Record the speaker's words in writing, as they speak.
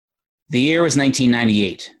The year was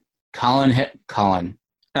 1998.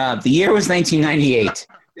 The year was 1998.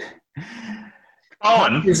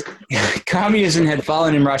 Communism had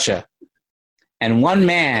fallen in Russia. And one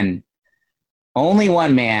man, only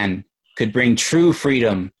one man, could bring true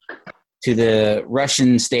freedom to the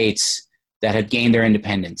Russian states that had gained their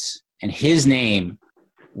independence. And his name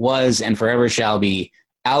was and forever shall be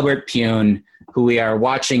Albert Pyun, who we are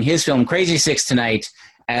watching his film Crazy Six tonight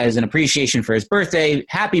as an appreciation for his birthday.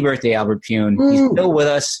 Happy birthday, Albert Pyun. He's still with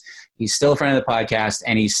us. He's still a friend of the podcast,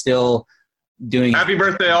 and he's still doing... Happy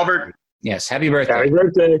birthday, Albert. Yes, happy birthday. Happy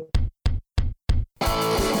birthday.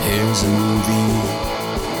 Here's a movie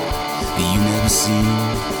you never seen.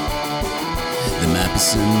 There might be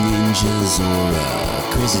some ninjas or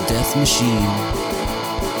a crazy death machine.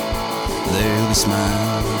 There'll be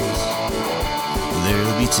smiles,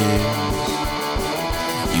 there'll be tears.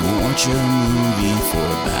 You won't watch a movie for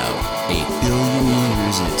about 8 billion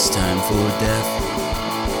years. It's time for death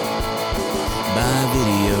by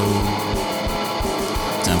video.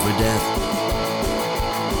 Time for death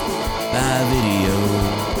by video.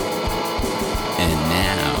 And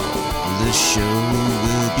now the show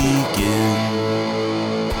will begin.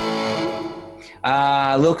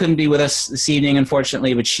 Lil couldn't be with us this evening,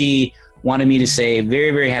 unfortunately, but she wanted me to say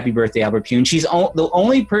very, very happy birthday, Albert Pyun. She's the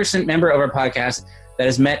only member of our podcast that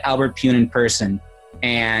has met Albert Pyun in person.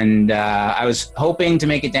 And I was hoping to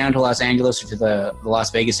make it down to Los Angeles or to the Las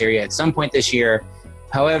Vegas area at some point this year.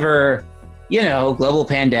 However, global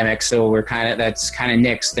pandemic, so that's kind of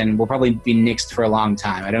nixed, and we'll probably be nixed for a long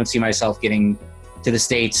time. I don't see myself getting to the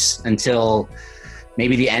States until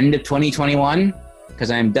maybe the end of 2021, because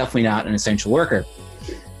I'm definitely not an essential worker.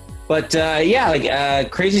 But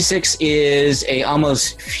Crazy Six is a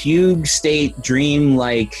almost fugue state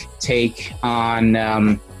dream-like take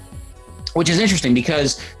on, which is interesting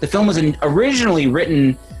because the film was originally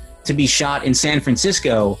written to be shot in San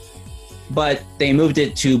Francisco, but they moved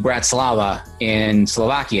it to Bratislava in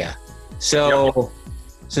Slovakia. So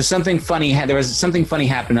something funny there was something funny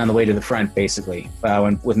happened on the way to the front, basically,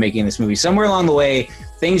 with making this movie. Somewhere along the way,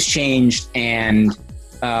 things changed, and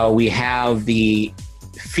we have the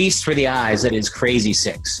feast for the eyes that is Crazy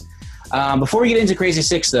Six. Before we get into Crazy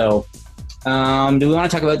Six, though, do we want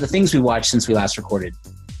to talk about the things we watched since we last recorded?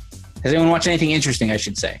 Has anyone watched anything interesting, I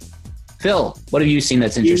should say? Phil, what have you seen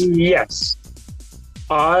that's interesting? Yes.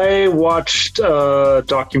 I watched a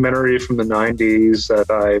documentary from the 90s that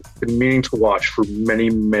I've been meaning to watch for many,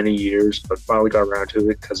 many years, but finally got around to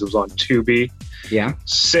it because it was on Tubi. Yeah.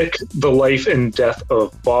 Sick, The Life and Death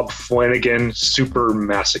of Bob Flanagan, Super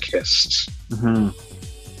Masochist. Mm-hmm.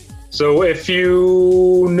 So if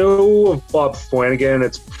you know of Bob Flanagan,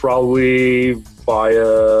 it's probably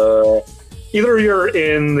via... Either you're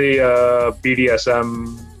in the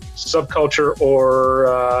BDSM subculture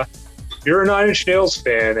or... you're a Nine Inch Nails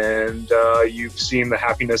fan and you've seen the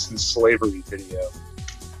Happiness in Slavery video.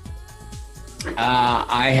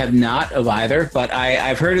 I have not of either, but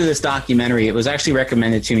I've heard of this documentary. It was actually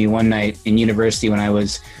recommended to me one night in university when I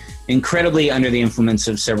was incredibly under the influence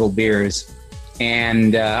of several beers.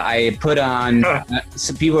 And I put on,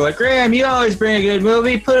 some people were like, Graham, you always bring a good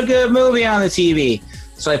movie. Put a good movie on the TV.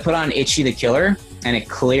 So I put on Itchy the Killer, and it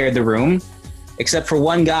cleared the room, except for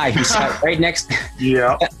one guy who sat right next...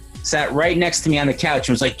 sat right next to me on the couch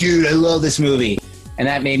and was like, dude, I love this movie. And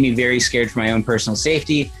that made me very scared for my own personal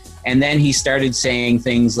safety. And then he started saying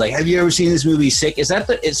things like, have you ever seen this movie Sick? Is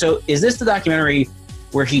this the documentary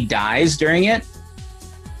where he dies during it?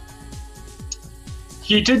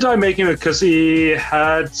 He did die making it because he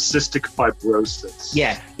had cystic fibrosis.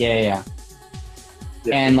 Yeah.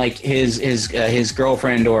 And like his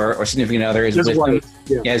girlfriend or significant other is with wife.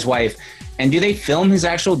 him. Yeah, his wife. And do they film his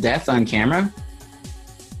actual death on camera?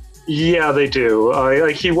 Yeah, they do.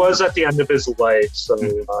 Like he was at the end of his life, so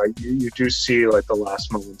you do see like the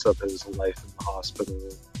last moments of his life in the hospital.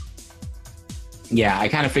 Yeah, I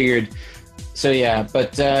kind of figured. So yeah,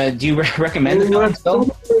 but do you recommend the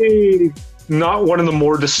film? Not one of the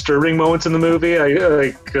more disturbing moments in the movie,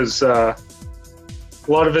 because a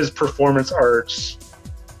lot of his performance art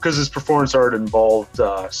involved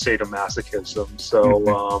sadomasochism.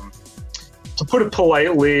 So to put it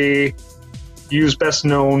politely. He was best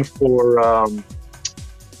known for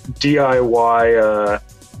DIY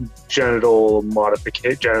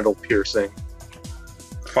genital piercing.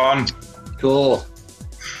 Fun. Cool.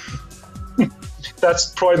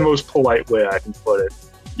 That's probably the most polite way I can put it.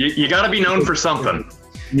 You got to be known for something.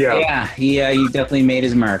 Yeah. He definitely made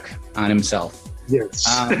his mark on himself. Yes.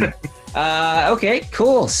 Okay,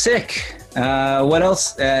 cool. Sick. What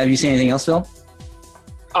else? Have you seen anything else, Phil?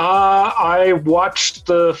 I watched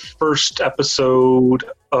the first episode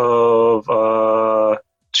of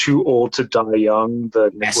Too Old to Die Young, the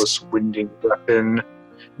Yes. Nicholas Winding Refn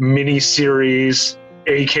miniseries,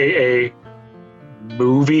 aka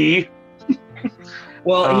movie.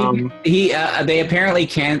 Well, they apparently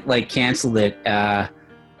canceled it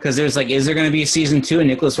because there's like, is there going to be a season 2? And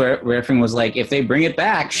Nicholas Refn was like, if they bring it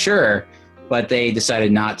back, sure, but they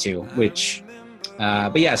decided not to. Which,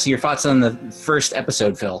 but yeah. So your thoughts on the first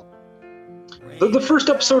episode, Phil? The first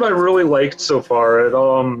episode I really liked so far. It's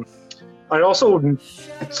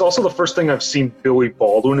also the first thing I've seen Billy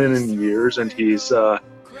Baldwin in years, and he's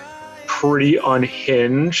pretty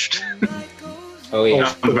unhinged. Oh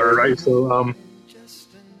yeah, very right.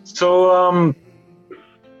 So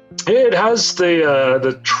it has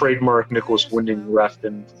the trademark Nicholas Winding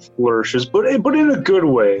Refn flourishes, but in a good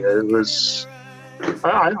way. It was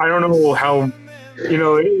I don't know how,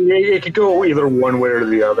 it could go either one way or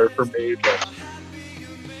the other for me. But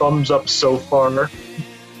thumbs up so far.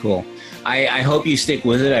 cool. I hope you stick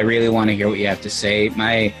with it. I really want to hear what you have to say.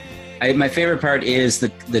 My favorite part is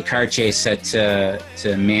the car chase set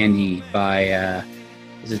to Mandy by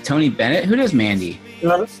is it Tony Bennett? Who does Mandy?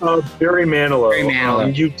 Barry Manilow. Barry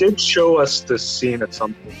Manilow. You did show us this scene at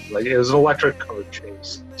some point. Like, it was an electric car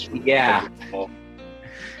chase. Yeah.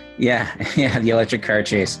 Yeah, the electric car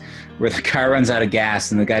chase where the car runs out of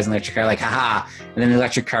gas and the guys in the electric car are like, haha, and then the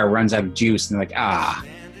electric car runs out of juice and they're like, ah.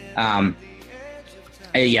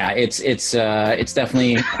 Yeah, it's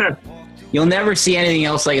definitely, you'll never see anything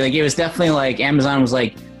else like it was definitely like Amazon was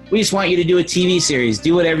like, we just want you to do a TV series,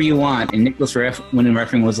 do whatever you want. And Nicholas Winding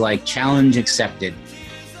Refn was like, challenge accepted.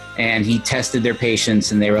 And he tested their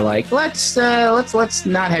patience, and they were like, let's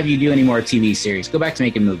not have you do any more TV series. Go back to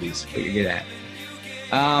making movies, what you're good at.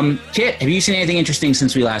 Kit, have you seen anything interesting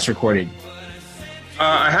since we last recorded?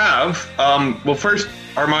 I have. Well, first,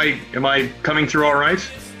 am I coming through all right?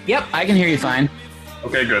 Yep, I can hear you fine.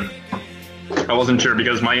 Okay, good. I wasn't sure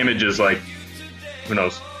because my image is like, who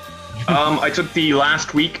knows? I took the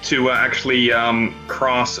last week to actually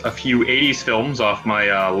cross a few 80s films off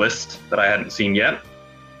my list that I hadn't seen yet.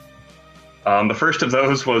 The first of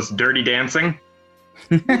those was Dirty Dancing.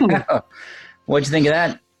 What'd you think of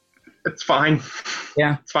that? It's fine.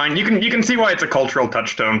 Yeah, it's fine. You can see why it's a cultural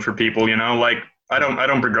touchstone for people. Like I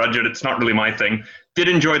don't begrudge it. It's not really my thing. Did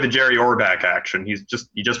enjoy the Jerry Orbach action. He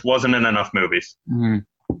just wasn't in enough movies. Mm-hmm.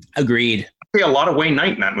 Agreed. A lot of Wayne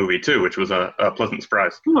Knight in that movie too, which was a pleasant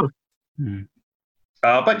surprise. Mm-hmm.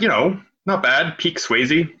 But not bad. Peak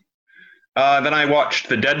Swayze. Then I watched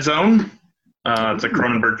The Dead Zone. It's a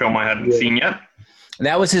Cronenberg film I hadn't seen yet.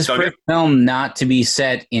 That was his first film not to be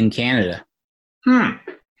set in Canada.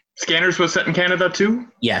 Scanners was set in Canada too?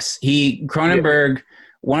 Yes. Cronenberg,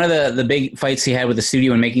 one of the big fights he had with the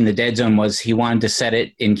studio in making The Dead Zone was he wanted to set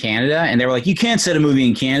it in Canada, and they were like, you can't set a movie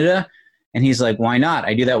in Canada. And he's like, why not?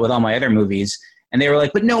 I do that with all my other movies. And they were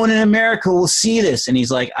like, but no one in America will see this. And he's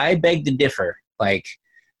like, I beg to differ. Like,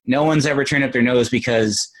 no one's ever turned up their nose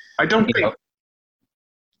because... I don't think...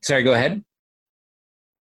 Sorry, go ahead.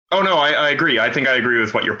 Oh, no, I agree. I think I agree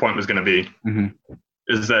with what your point was going to be. Mm-hmm.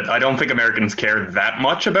 Is that I don't think Americans care that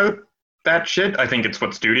much about that shit. I think it's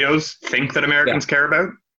what studios think that Americans care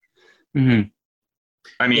about. Mm-hmm.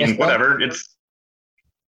 I mean, whatever. It's...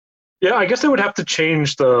 Yeah, I guess they would have to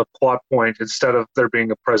change the plot point. Instead of there being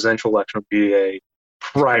a presidential election, it would be a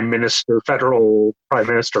federal prime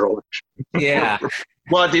minister election. Yeah.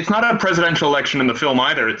 Well, it's not a presidential election in the film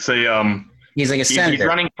either. It's a... He's like a senator. He's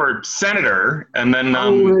running for senator, and then...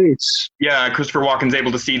 Yeah, Christopher Walken's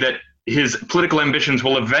able to see that his political ambitions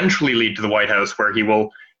will eventually lead to the White House, where he will,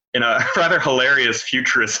 in a rather hilarious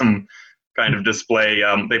futurism kind of display,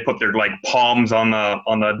 they put their palms on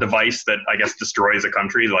the device that I guess destroys a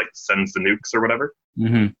country, sends the nukes or whatever.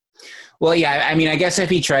 Mm-hmm. Well, yeah, I mean, I guess if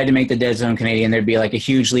he tried to make the Dead Zone Canadian, there'd be a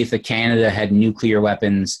huge leap that Canada had nuclear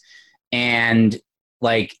weapons, and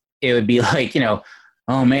it would be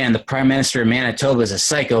oh man, the Prime Minister of Manitoba is a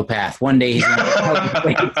psychopath. One day he's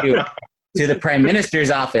going to to the Prime Minister's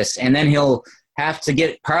office, and then he'll have to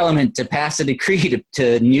get Parliament to pass a decree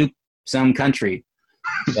to nuke some country.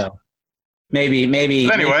 So maybe.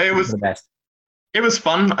 But anyway, it was the best. It was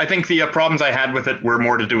fun. I think the problems I had with it were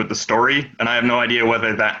more to do with the story, and I have no idea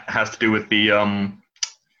whether that has to do with the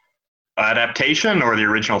adaptation or the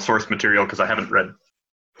original source material, because I haven't read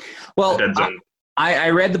The Dead Zone. I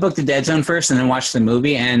read the book The Dead Zone first and then watched the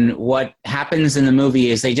movie, and what happens in the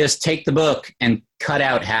movie is they just take the book and cut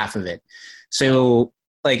out half of it. So,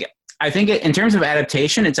 I think in terms of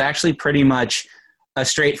adaptation, it's actually pretty much a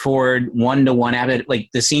straightforward one-to-one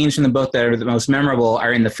the scenes from the book that are the most memorable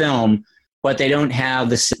are in the film, but they don't have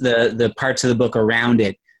the parts of the book around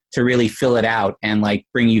it to really fill it out and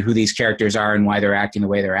bring you who these characters are and why they're acting the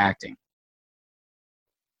way they're acting.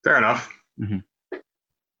 Fair enough. Mm-hmm.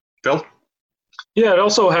 Phil? Yeah, it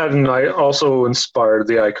also inspired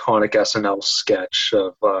the iconic SNL sketch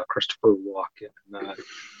of Christopher Walken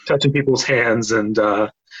touching people's hands and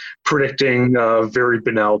predicting very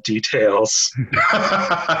banal details.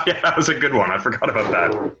 Yeah, that was a good one. I forgot about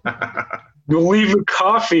that. You'll leave your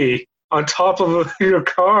coffee on top of your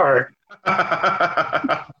car.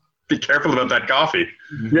 Be careful about that coffee.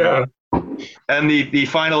 Yeah. And the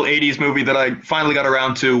final 80s movie that I finally got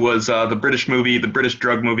around to was the British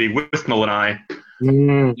drug movie, Withnail and I.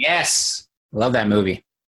 Yes. Love that movie.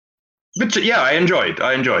 But yeah, I enjoyed.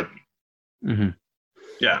 Mm-hmm.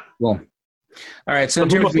 Yeah. Cool. All right. So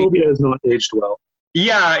homophobia has not aged well.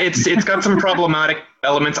 Yeah, it's got some problematic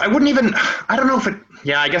elements. I don't know if it,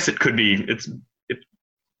 yeah, I guess it could be.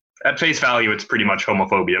 At face value, it's pretty much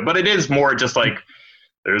homophobia, but it is more just like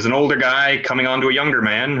there's an older guy coming on to a younger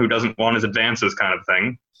man who doesn't want his advances kind of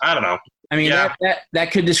thing. I don't know. I mean, yeah.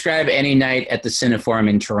 that could describe any night at the Cineforum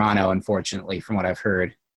in Toronto, unfortunately, from what I've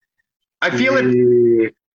heard. I feel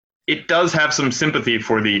it does have some sympathy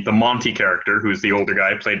for the Monty character, who's the older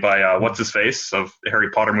guy, played by, what's-his-face, of the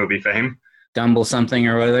Harry Potter movie fame. Dumble something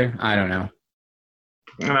or other? I don't know.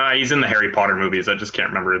 He's in the Harry Potter movies. I just can't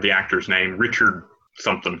remember the actor's name. Richard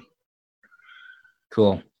something.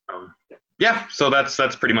 Cool. Yeah, so that's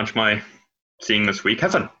pretty much my seeing this week.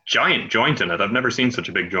 Has a giant joint in it. I've never seen such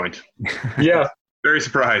a big joint. Yeah. Very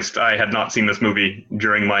surprised I had not seen this movie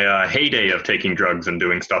during my heyday of taking drugs and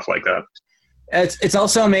doing stuff like that. It's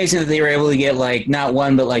also amazing that they were able to get like not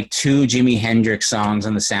one but like 2 Jimi Hendrix songs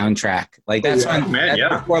on the soundtrack. Like that's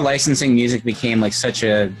before licensing music became like such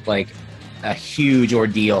a huge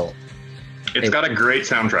ordeal. It's got a great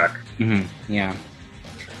soundtrack. Mm-hmm, yeah.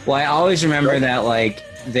 Well, I always remember that like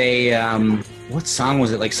they what song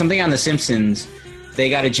was it? Like something on The Simpsons. They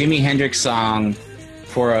got a Jimi Hendrix song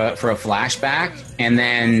for a flashback, and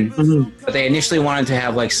then but they initially wanted to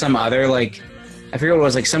have like some other like I forget what it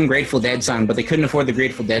was, like some Grateful Dead song, but they couldn't afford the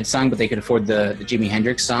Grateful Dead song, but they could afford the Jimi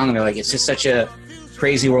Hendrix song. And they're like, it's just such a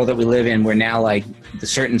crazy world that we live in where now like the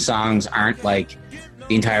certain songs aren't like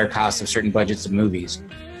the entire cost of certain budgets of movies.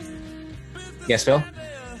 Yes, Phil?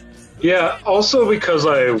 Yeah, also because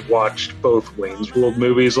I watched both Wayne's World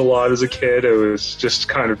movies a lot as a kid, it was just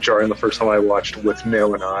kind of jarring the first time I watched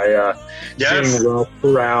Withnail and I. Seeing Ralph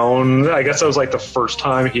Brown, I guess that was like the first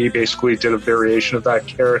time he basically did a variation of that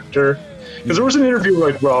character. Because there was an interview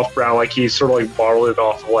with like Ralph Brown, like he sort of like modeled it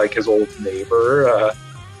off of like his old neighbor.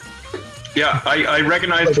 Yeah, I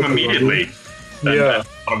recognized him immediately. Yeah.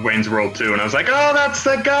 Of Wayne's World 2, and I was like, oh, that's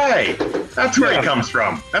the guy. That's where he comes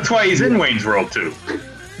from. That's why he's in Wayne's World 2.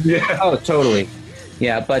 Yeah. Oh, totally.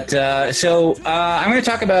 Yeah, but so I'm going to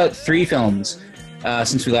talk about 3 films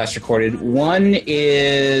since we last recorded. One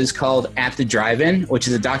is called At the Drive-In, which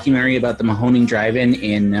is a documentary about the Mahoning Drive-In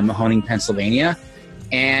in Mahoning, Pennsylvania.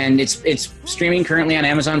 And it's streaming currently on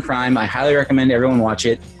Amazon Prime. I highly recommend everyone watch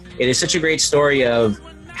it. It is such a great story of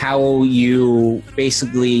how you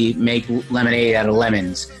basically make lemonade out of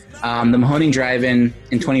lemons. The Mahoning Drive-In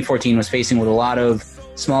in 2014 was facing what a lot of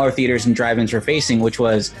smaller theaters and drive-ins were facing, which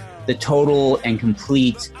was the total and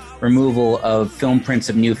complete removal of film prints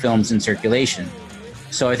of new films in circulation.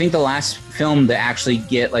 So I think the last film to actually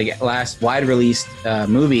get, like, last wide-released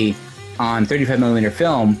movie on 35mm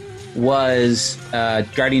film was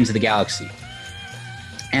Guardians of the Galaxy.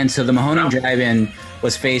 And so the Mahoning Drive-In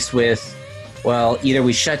was faced with, well, either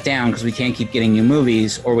we shut down because we can't keep getting new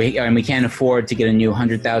movies, or we can't afford to get a new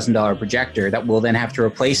 $100,000 projector that we'll then have to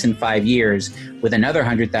replace in 5 years with another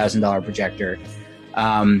 $100,000 projector.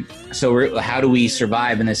 So how do we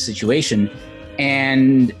survive in this situation?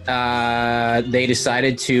 And they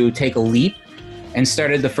decided to take a leap and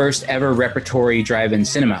started the first ever repertory drive-in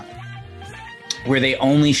cinema, where they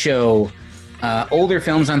only show older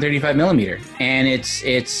films on 35mm. And it's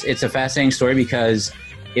a fascinating story because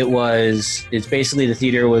it's basically the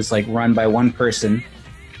theater was like run by one person,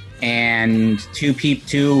 and two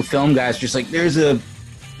film guys just like, there's a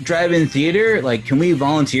drive-in theater, like, can we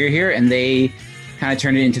volunteer here? And they kind of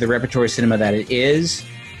turned it into the repertory cinema that it is.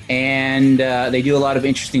 And they do a lot of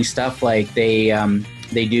interesting stuff. Like they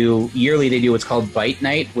do what's called Bite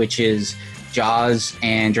Night, which is Jaws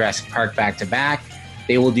and Jurassic Park back to back.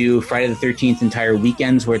 They will do Friday the 13th entire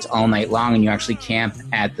weekends where it's all night long and you actually camp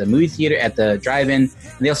at the movie theater, at the drive-in.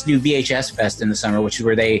 And they also do VHS Fest in the summer, which is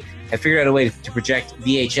where they have figured out a way to project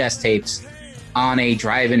VHS tapes on a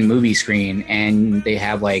drive-in movie screen. And they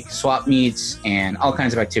have like swap meets and all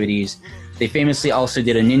kinds of activities. They famously also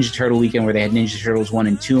did a Ninja Turtle weekend where they had Ninja Turtles 1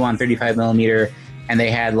 and 2 on 35mm. And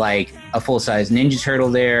they had like a full-size Ninja Turtle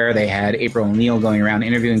there. They had April O'Neil going around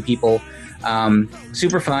interviewing people.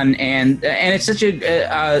 Super fun, and it's such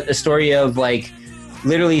a story of like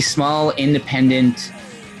literally small independent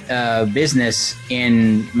business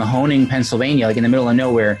in Mahoning, Pennsylvania, like in the middle of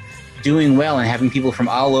nowhere, doing well and having people from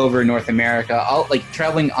all over North America, all like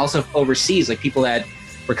traveling also overseas, like people that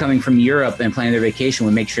were coming from Europe and planning their vacation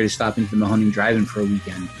would make sure to stop into the Mahoning Drive-In for a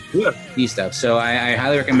weekend. Yeah, these stuff. So I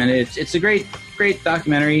highly recommend it. It's a great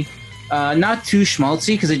documentary. Not too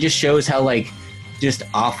schmaltzy because it just shows how like just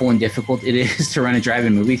awful and difficult it is to run a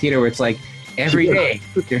drive-in movie theater. Where it's like every day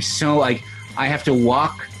there's so like I have to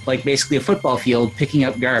walk like basically a football field picking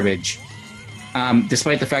up garbage,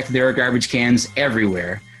 despite the fact that there are garbage cans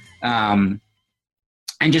everywhere. And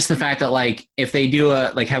just the fact that like if they do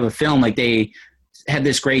have a film, like they had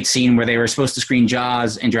this great scene where they were supposed to screen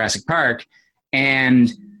Jaws in Jurassic Park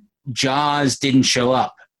and Jaws didn't show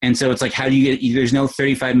up. And so it's like, how do you get, there's no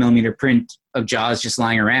 35 millimeter print of Jaws just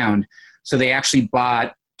lying around. So they actually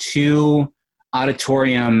bought 2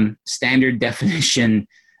 auditorium standard definition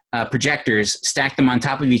projectors, stacked them on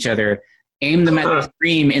top of each other, aimed them at the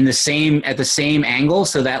screen at the same angle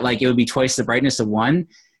so that like it would be twice the brightness of one,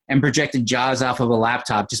 and projected Jaws off of a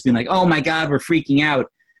laptop, just being like, oh my God, we're freaking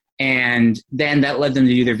out. And then that led them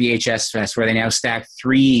to do their VHS fest where they now stack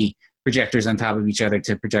 3 projectors on top of each other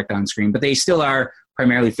to project on screen, but they still are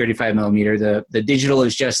primarily 35 millimeter. The digital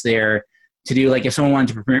is just there to do like if someone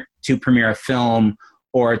wanted to premiere a film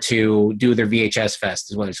or to do their VHS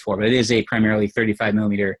fest is what it's for, but it is a primarily 35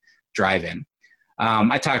 millimeter drive-in.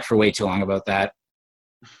 I talked for way too long about that.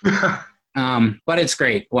 But it's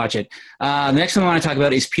great. Watch it. The next one I want to talk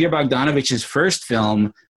about is Peter Bogdanovich's first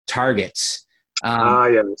film, Targets.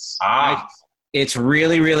 Yes. It's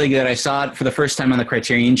really, really good. I saw it for the first time on the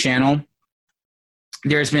Criterion Channel.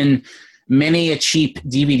 There's been many a cheap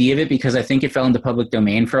DVD of it because I think it fell into public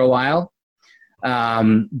domain for a while.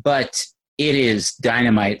 But it is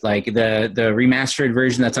dynamite. Like the remastered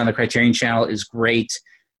version that's on the Criterion Channel is great.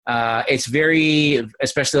 It's very,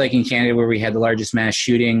 especially like in Canada where we had the largest mass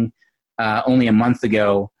shooting only a month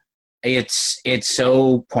ago. It's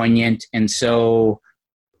so poignant and so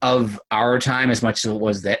of our time as much as it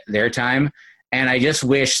was their time. And I just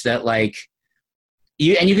wish that like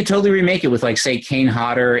you could totally remake it with like say Kane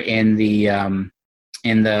Hodder in the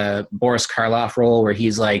Boris Karloff role where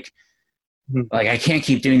he's like I can't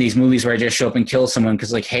keep doing these movies where I just show up and kill someone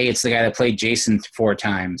because like, hey, it's the guy that played Jason 4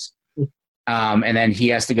 times. And then he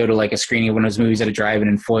has to go to like a screening of one of his movies at a drive-in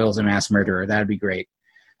and foils a mass murderer. That'd be great.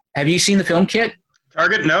 Have you seen the film, Kit?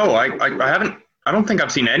 Target? No, I haven't. I don't think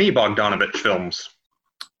I've seen any Bogdanovich films.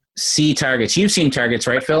 See Targets. You've seen Targets,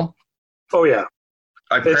 right, Phil? Oh, yeah.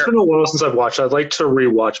 It's been a while since I've watched it. I'd like to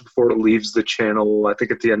rewatch it before it leaves the channel, I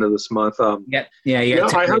think at the end of this month. Yeah.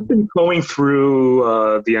 I have been going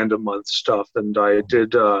through the end of month stuff, and I did,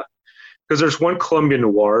 because there's one Colombian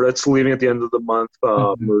noir that's leaving at the end of the month,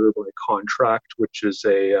 Murder by Contract, which is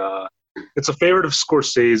it's a favorite of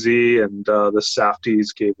Scorsese, and the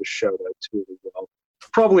Safdies gave a shout out to it as well.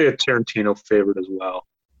 Probably a Tarantino favorite as well.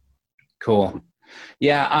 Cool.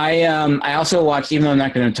 Yeah, I also watched, even though I'm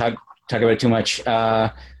not going to talk about it too much,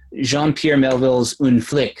 Jean-Pierre Melville's Un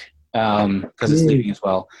Flic, because it's leaving as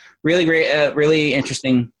well. Really great, really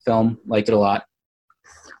interesting film. Liked it a lot.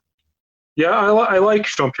 Yeah, I like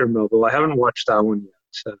Jean-Pierre Melville. I haven't watched that one yet.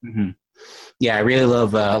 So. Yeah, I really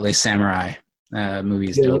love Les Samurai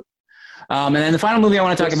movies. Yeah. And then the final movie I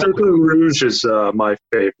want to talk about... Cercle Rouge is my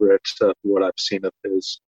favorite of what I've seen of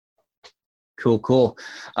his. Cool.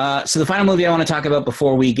 So the final movie I want to talk about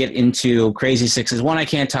before we get into Crazy Six is one I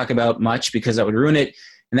can't talk about much because that would ruin it,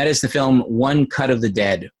 and that is the film One Cut of the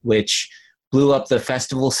Dead, which blew up the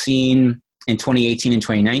festival scene in 2018 and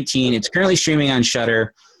 2019. It's currently streaming on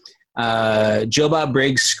Shudder. Joe Bob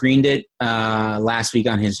Briggs screened it last week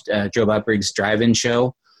on his Joe Bob Briggs Drive-In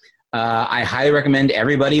show. I highly recommend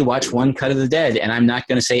everybody watch One Cut of the Dead, and I'm not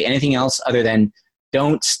going to say anything else other than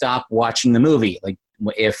don't stop watching the movie. Like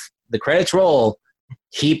if the credits roll,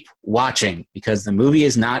 keep watching because the movie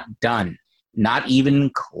is not done, not even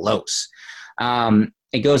close.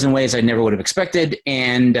 It goes in ways I never would have expected,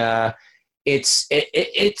 and it's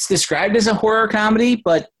described as a horror comedy,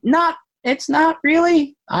 but it's not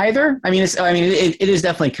really either. I mean, it is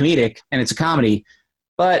definitely comedic and it's a comedy,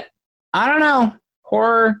 but I don't know,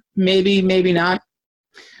 horror maybe not.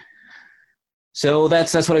 So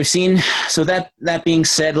that's what I've seen. So that being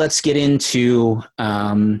said, let's get into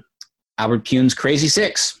Albert Pune's Crazy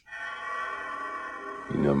Six.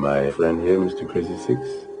 You know my friend here, Mr. Crazy Six?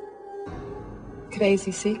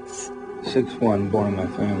 Crazy Six? 6'1", born in my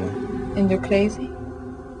family. And you're crazy?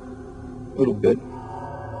 A little bit.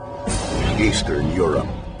 Eastern Europe.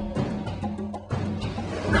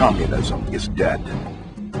 Communism is dead.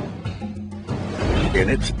 in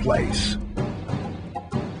its place.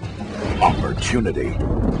 Opportunity.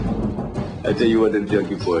 I tell you what, then,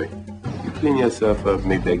 junkie boy, you clean yourself up,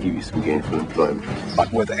 maybe I give you some gainful employment.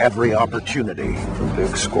 But with every opportunity, Some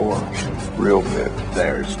big score, real big.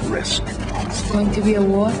 there's risk. It's going to be a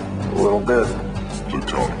war? A little bit. You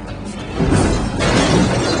told me.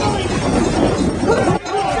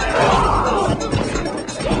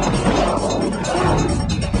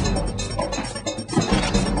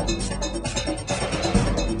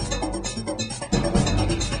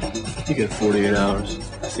 You get 48 hours.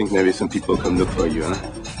 I think maybe some people come look for you, huh?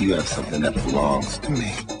 You have something that belongs to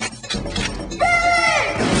me.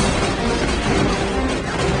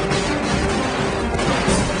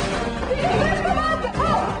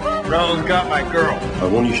 Brown's got my girl. I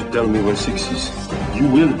want you should tell me when 60s. You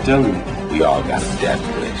will tell me. We all got a death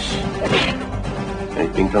wish.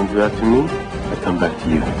 Anything comes back to me, I come back to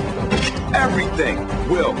you. Everything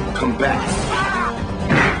will come back.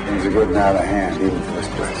 Things are getting out of hand, even for this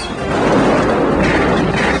place.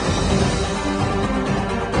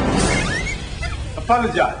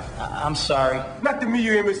 Apologize. I'm sorry. Not to me,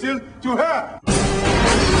 you imbecile. To her.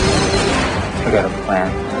 I got a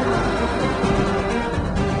plan.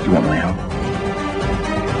 You want my help?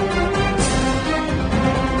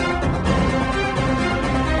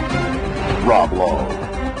 Rob Lowe,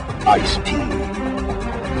 Ice-T,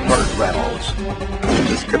 Burt Reynolds.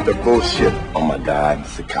 Just cut the bullshit. Oh my God,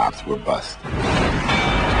 the cops were bust.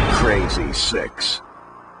 Crazy Six.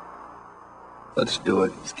 Let's do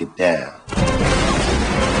it. Let's get down.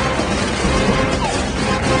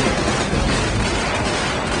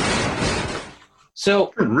 So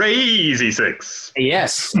Crazy Six.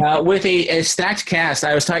 yes, with a stacked cast.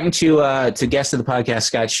 I was talking to guest of the podcast,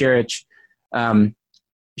 Scott Shirich.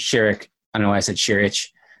 Shirich. I don't know why I said Shirich.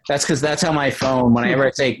 That's because that's how my phone, whenever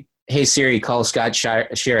I say, "Hey Siri, call Scott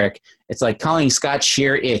Shirich," it's like calling Scott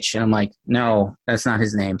Shirich, and I'm like, no, that's not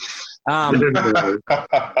his name.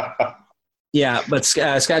 Yeah, but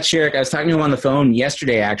Scott Shirich, I was talking to him on the phone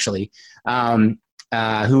yesterday, actually,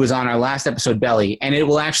 who was on our last episode, Belly, and it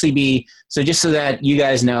will actually be, so just so that you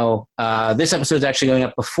guys know, this episode is actually going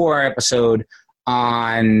up before our episode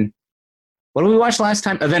on, what did we watch last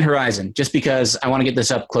time? Event Horizon, just because I want to get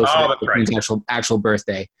this up closer to his actual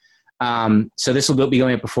birthday. So this will be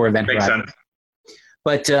going up before Event Makes Horizon. sense.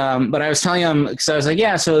 But I was telling him, because I was like,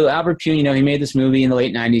 yeah, so Albert Pune, he made this movie in the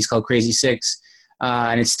late 90s called Crazy Six,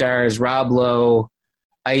 and it stars Rob Lowe,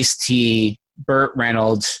 Ice-T, Burt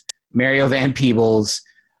Reynolds, Mario Van Peebles,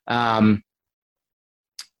 and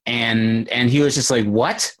he was just like,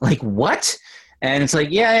 what? Like, what? And it's like,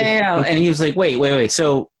 yeah. And he was like, wait.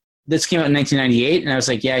 So this came out in 1998, and I was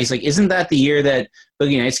like, yeah. He's like, isn't that the year that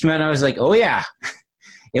Boogie Nights came out? And I was like, oh, yeah,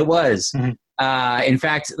 it was. Mm-hmm. In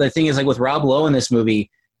fact, the thing is, like, with Rob Lowe in this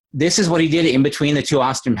movie, this is what he did in between the two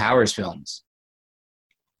Austin Powers films.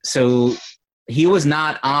 So he was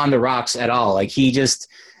not on the rocks at all. Like, he just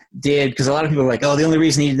did, because a lot of people are like, oh, the only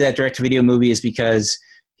reason he did that direct-to-video movie is because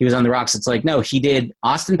he was on the rocks. It's like, no, he did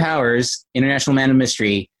Austin Powers, International Man of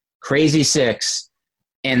Mystery, Crazy Six,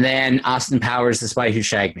 and then Austin Powers, The Spy Who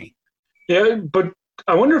Shagged Me. Yeah, but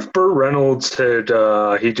I wonder if Burt Reynolds had,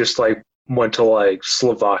 he just, like, went to, like,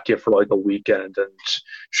 Slovakia for, like, a weekend and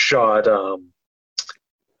shot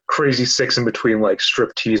Crazy Six in between, like,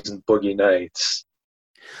 Striptease and Boogie Nights.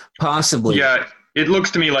 Possibly. Yeah, it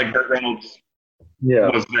looks to me like Burt Reynolds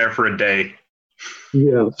was there for a day.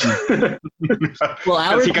 Yeah.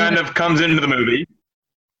 Well, because he kind of comes into the movie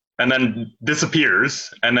and then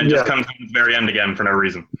disappears and then just comes in at the very end again for no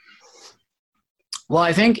reason. Well,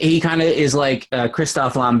 I think he kind of is like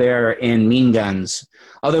Christophe Lambert in Mean Guns.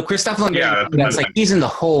 Although Christophe Lambert, like, he's in the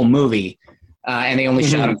whole movie, and they only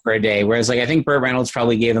shot him for a day. Whereas, like, I think Burt Reynolds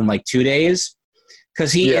probably gave him like 2 days,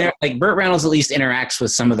 because like Burt Reynolds at least interacts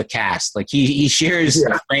with some of the cast. Like he shares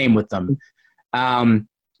a frame with them.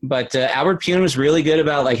 But Albert Pune was really good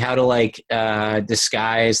about, like, how to, like,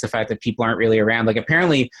 disguise the fact that people aren't really around. Like,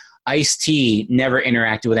 apparently Ice-T never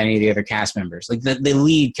interacted with any of the other cast members, like the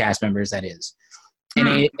lead cast members, that is, in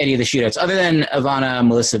any of the shootouts, other than Ivana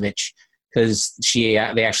Milicevic, because they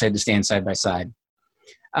actually had to stand side by side.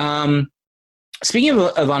 Speaking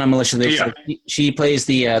of Ivana Milicevic, she plays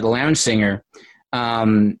the lounge singer.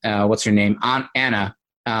 What's her name? Aunt Anna.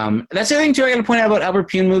 That's the other thing too. I got to point out about Albert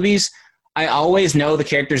Pune movies. I always know the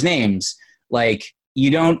characters' names. Like,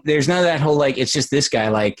 there's none of that whole, like, it's just this guy.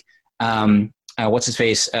 Like, what's his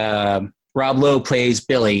face? Rob Lowe plays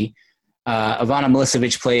Billy. Ivana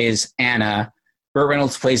Milicevic plays Anna. Burt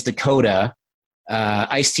Reynolds plays Dakota.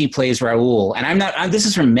 Ice-T plays Raul. And this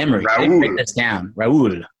is from memory. I didn't write this down.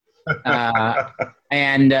 Raul.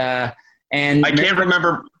 And I can't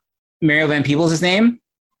remember. Mario Van Peebles' name?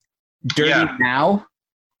 Dirty Mao?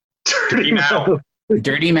 Dirty Mao.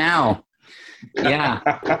 Dirty Mao. Yeah.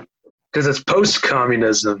 Because it's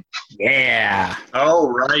post-communism. Yeah. Oh,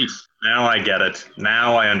 right. Now I get it.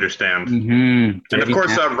 Now I understand. Mm-hmm. And of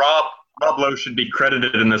course, Rob Lowe should be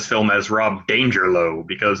credited in this film as Rob Danger Lowe,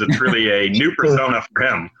 because it's really a new persona for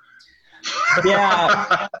him.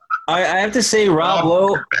 Yeah. I have to say, Rob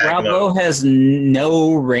Lowe has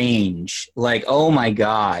no range. Like, oh my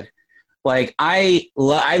God. Like, I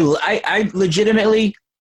legitimately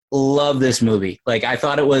love this movie. Like, I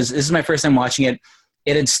thought this is my first time watching it.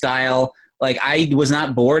 It had style. Like, I was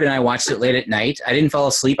not bored and I watched it late at night. I didn't fall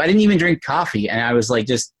asleep. I didn't even drink coffee and I was like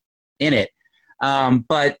just in it.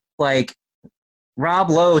 But like Rob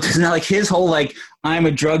Lowe does not, like, his whole like I'm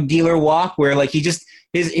a drug dealer walk where like he just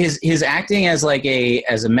his acting as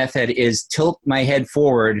a meth head is tilt my head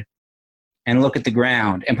forward and look at the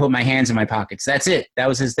ground and put my hands in my pockets. That's it. That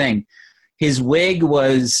was his thing. His wig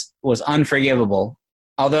was unforgivable.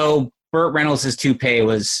 Although Burt Reynolds' toupee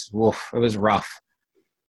was rough.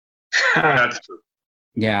 That's true.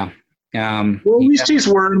 Yeah. Well, at least he's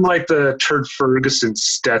wearing like the Turd Ferguson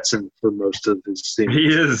Stetson for most of his scenes. He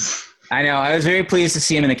is. I know. I was very pleased to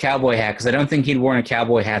see him in a cowboy hat because I don't think he'd worn a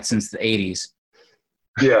cowboy hat since the 80s.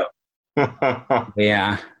 Yeah.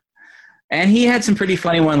 Yeah. And he had some pretty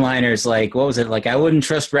funny one-liners. Like, what was it? Like, I wouldn't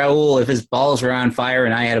trust Raoul if his balls were on fire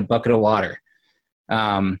and I had a bucket of water.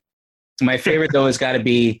 My favorite, though, has got to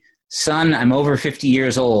be, son, I'm over 50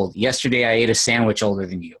 years old. Yesterday I ate a sandwich older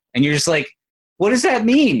than you. And you're just like, what does that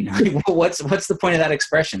mean? What's the point of that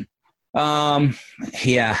expression?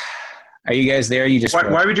 Yeah. Are you guys there? You just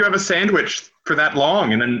why would you have a sandwich for that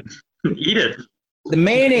long and then eat it? The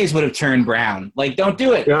mayonnaise would have turned brown. Like, don't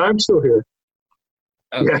do it. Yeah, I'm still here.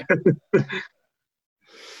 Okay.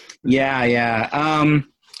 Yeah.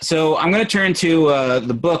 So I'm going to turn to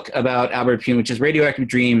the book about Albert Pyun, which is Radioactive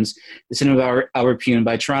Dreams, The Cinema of Albert Pyun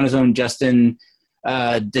by Toronto's own Justin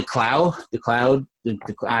Decloux.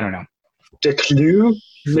 I don't know. Decloux,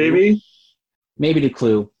 maybe? Maybe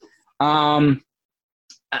Decloux.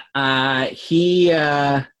 He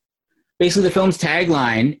basically, the film's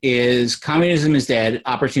tagline is "Communism is dead,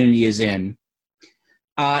 opportunity is in."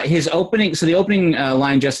 The opening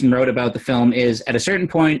line Justin wrote about the film is, at a certain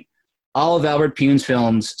point, all of Albert Pyun's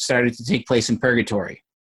films started to take place in purgatory.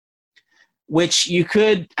 Which you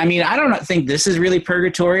could, I mean, I don't think this is really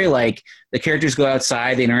purgatory. Like, the characters go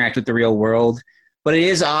outside, they interact with the real world. But it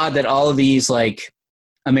is odd that all of these, like,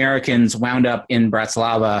 Americans wound up in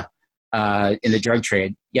Bratislava in the drug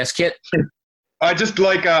trade. Yes, Kit? I just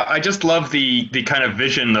love the kind of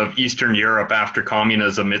vision of Eastern Europe after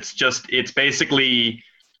communism. It's basically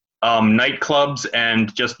nightclubs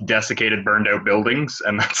and just desiccated, burned out buildings,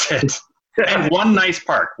 and that's it. And one nice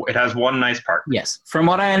park. It has one nice park. Yes. From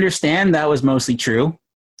what I understand, that was mostly true.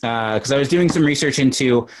 Because I was doing some research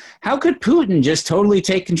into how could Putin just totally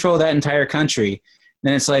take control of that entire country?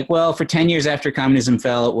 Then it's like, well, for 10 years after communism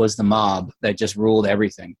fell, it was the mob that just ruled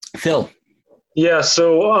everything. Phil. Yeah,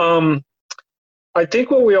 so I think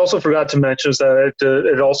what we also forgot to mention is that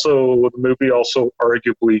the movie also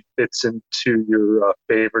arguably fits into your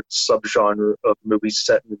favorite subgenre of movies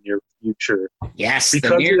set in the near future. Yes,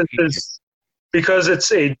 because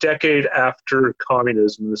it's a decade after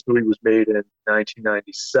communism. This movie was made in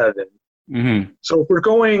 1997. Mm-hmm. So if we're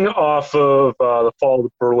going off of the fall of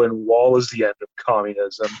the Berlin Wall as the end of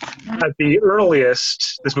communism, at the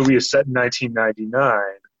earliest, this movie is set in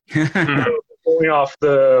 1999. So going off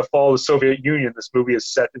the fall of the Soviet Union, this movie is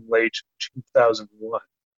set in late 2001.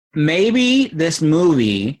 Maybe this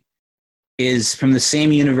movie is from the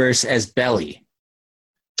same universe as Belly.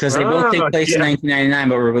 Because they both take place in 1999,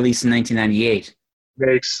 but were released in 1998.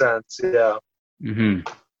 Makes sense, yeah. Mm-hmm.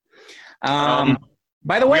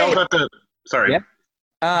 By the way, sorry. Yep.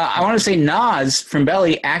 I want to say Nas from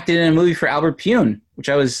Belly acted in a movie for Albert Pyun, which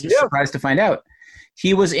I was surprised to find out.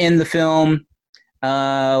 He was in the film.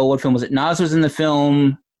 What film was it? Nas was in the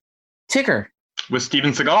film Ticker with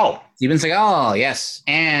Steven Seagal. Steven Seagal, yes,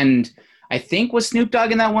 and I think was Snoop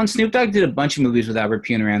Dogg in that one. Snoop Dogg did a bunch of movies with Albert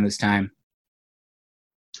Pyun around this time.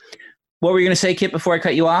 What were you going to say, Kit? Before I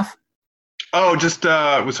cut you off? Oh, just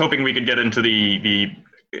was hoping we could get into the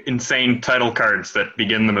insane title cards that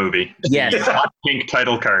begin the movie. Yes. Hot pink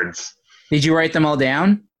title cards. Did you write them all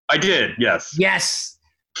down? I did, yes. Yes.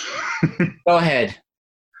 Go ahead.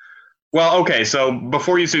 Well, okay, so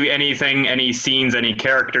before you see anything, any scenes, any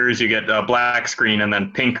characters, you get a black screen and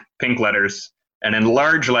then pink letters. And in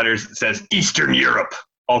large letters, it says Eastern Europe,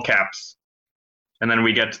 all caps. And then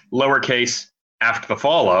we get lowercase after the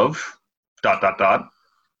fall of ...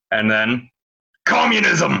 And then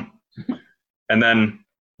communism. And then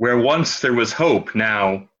Where once there was hope,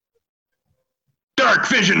 now dark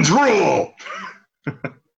visions rule.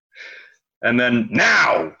 And then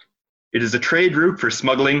now it is a trade route for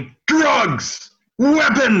smuggling drugs,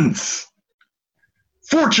 weapons.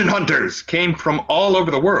 Fortune hunters came from all over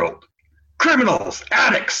the world. Criminals,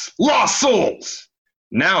 addicts, lost souls.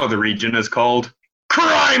 Now the region is called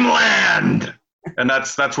Crime Land. And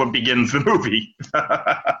that's what begins the movie.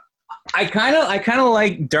 I kind of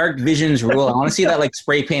like Dark Visions rule. I want to see that like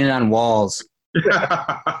spray painted on walls.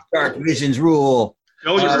 Dark Visions rule.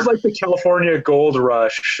 This is like the California gold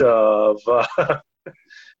rush of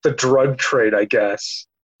the drug trade, I guess.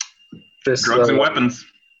 Drugs and weapons.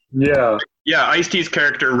 Yeah. Yeah, Ice-T's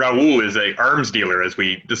character Raul is a arms dealer, as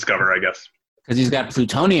we discover, I guess. Because he's got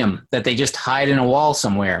plutonium that they just hide in a wall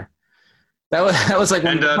somewhere. That was like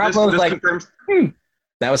when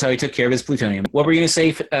that was how he took care of his plutonium. What were you going to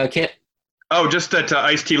say, Kit? Oh, just that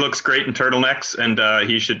Ice-T looks great in turtlenecks, and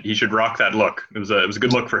he should rock that look. It was a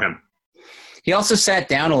good look for him. He also sat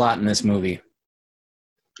down a lot in this movie.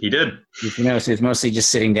 He did. If you notice, he was mostly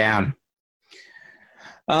just sitting down.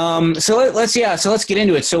 So let's get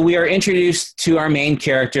into it. So we are introduced to our main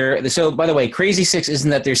character. So by the way, Crazy Six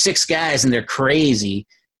isn't that there's 6 guys and they're crazy.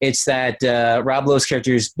 It's that Rob Lowe's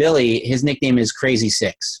character is Billy. His nickname is Crazy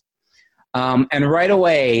Six. And right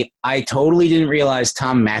away, I totally didn't realize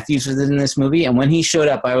Tom Matthews was in this movie. And when he showed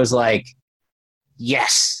up, I was like,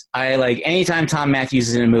 yes. I like anytime Tom Matthews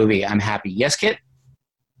is in a movie, I'm happy. Yes, Kit?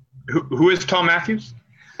 Who is Tom Matthews?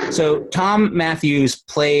 So Tom Matthews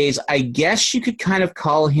plays, I guess you could kind of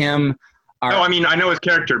call him... I mean, I know his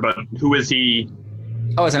character, but who is he?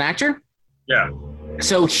 Oh, as an actor? Yeah.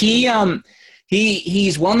 So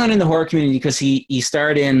he's well known in the horror community because he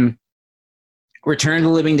starred in Return of the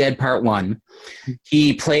Living Dead Part 1.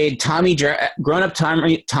 He played grown-up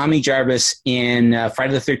Tommy Jarvis in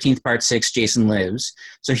Friday the 13th Part 6, Jason Lives.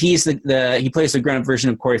 So he's he plays the grown-up version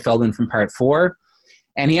of Corey Feldman from Part 4.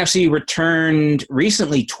 And he actually returned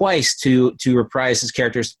recently twice to reprise his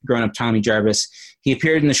character as grown-up Tommy Jarvis. He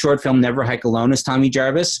appeared in the short film Never Hike Alone as Tommy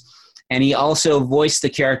Jarvis. And he also voiced the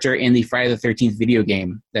character in the Friday the 13th video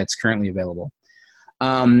game that's currently available.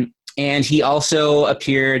 And he also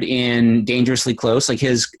appeared in Dangerously Close. Like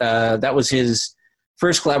that was his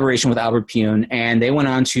first collaboration with Albert Pune, and they went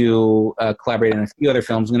on to collaborate on a few other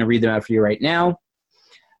films. I'm going to read them out for you right now.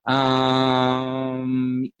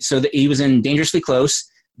 He was in Dangerously Close,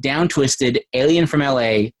 Down Twisted, Alien from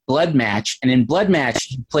L.A., Blood Match, and in Blood Match,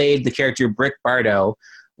 he played the character Brick Bardo,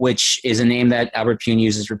 which is a name that Albert Pune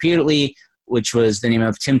uses repeatedly, which was the name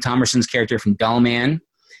of Tim Thomerson's character from Dull Man.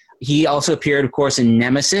 He also appeared, of course, in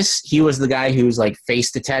Nemesis. He was the guy who was like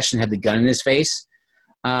face detached and had the gun in his face.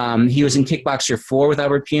 He was in Kickboxer 4 with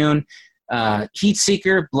Albert Pune. Heat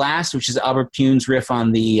Seeker, Blast, which is Albert Pune's riff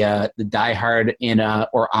on the Die Hard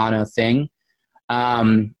or Anna thing.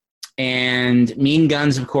 And Mean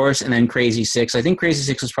Guns, of course, and then Crazy Six. I think Crazy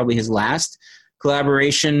Six was probably his last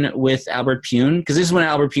collaboration with Albert Pune, because this is when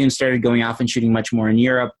Albert Pune started going off and shooting much more in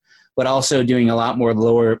Europe, but also doing a lot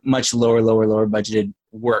more much lower budgeted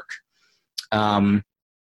work.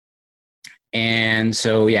 And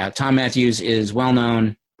so, yeah, Tom Matthews is well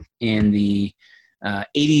known in the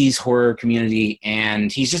 80s horror community,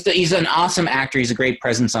 and he's an awesome actor. He's a great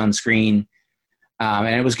presence on screen.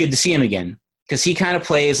 And it was good to see him again, because he kind of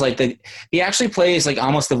plays he actually plays like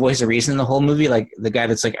almost the voice of reason in the whole movie. Like the guy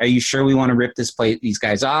that's like, are you sure we want to rip these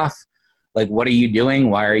guys off? Like, what are you doing?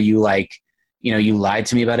 Why are you you lied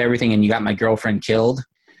to me about everything and you got my girlfriend killed.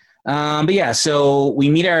 But yeah, so we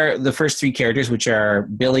meet the first 3 characters, which are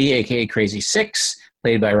Billy, aka Crazy Six,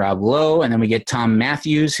 played by Rob Lowe, and then we get Tom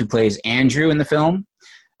Matthews, who plays Andrew in the film,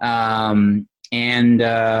 and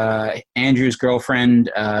Andrew's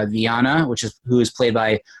girlfriend Viana, who is played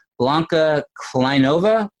by Blanca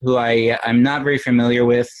Kleinova, who I'm not very familiar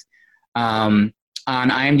with. On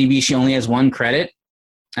IMDb, she only has 1 credit,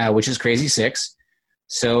 which is Crazy Six.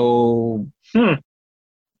 So.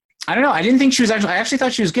 I don't know. I didn't think she was I actually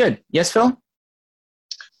thought she was good. Yes, Phil?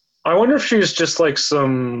 I wonder if she was just like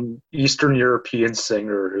some Eastern European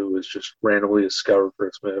singer who was just randomly discovered for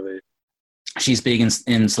this movie. She's big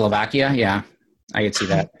in Slovakia? Yeah, I could see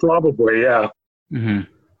that. Probably, yeah. Mm-hmm.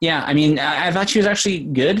 Yeah, I mean, I thought she was actually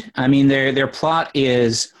good. I mean, their plot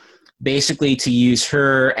is basically to use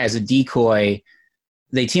her as a decoy.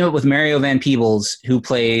 They team up with Mario Van Peebles, who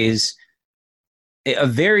plays a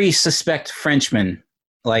very suspect Frenchman.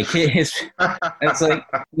 Like it's like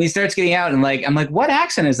when he starts getting out and like I'm like, what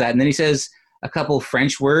accent is that? And then he says a couple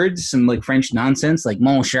French words, some like French nonsense, like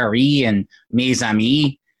mon chéri and mes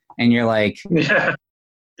amis, and you're like, yeah,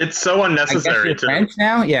 it's so unnecessary. French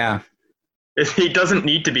now, yeah. He doesn't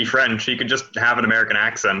need to be French. He could just have an American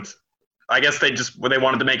accent. I guess they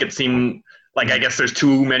wanted to make it seem like, I guess there's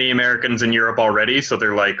too many Americans in Europe already, so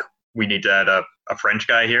they're like, we need to add a French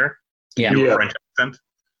guy here. Yeah. Do a French accent.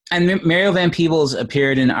 And Mario Van Peebles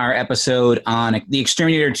appeared in our episode on The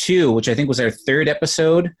Exterminator 2, which I think was our third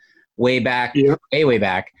episode, way back.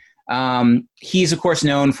 He's, of course,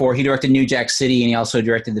 known for, he directed New Jack City, and he also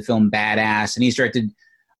directed the film Badass, and he's directed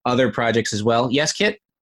other projects as well. Yes, Kit?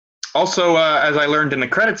 Also, as I learned in the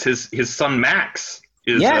credits, his son Max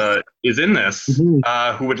is in this,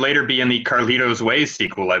 who would later be in the Carlito's Way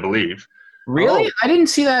sequel, I believe. Really? I didn't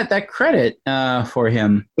see that credit for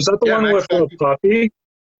him. Was that the one with Puppy?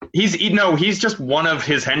 He's just one of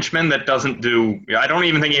his henchmen that doesn't do. I don't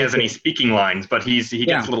even think he has any speaking lines, but he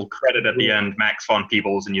gets a little credit at the end, Max von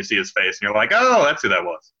Peebles, and you see his face, and you're like, oh, that's who that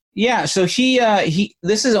was. Yeah, so he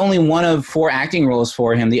this is only one of 4 acting roles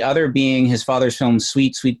for him. The other being his father's film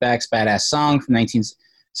Sweetback's Badass Song from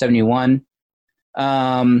 1971.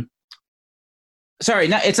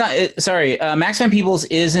 Max Van Peebles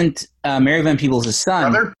isn't Mary Van Peebles'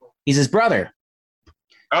 son. Brother? He's his brother.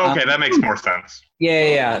 Oh, okay, that makes more sense.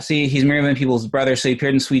 Yeah. See, he's Mary Van Peebles' brother, so he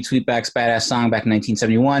appeared in Sweetback's Badass Song back in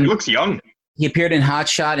 1971. He looks young. He appeared in Hot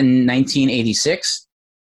Shot in 1986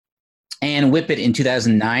 and Whip It in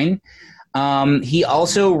 2009. He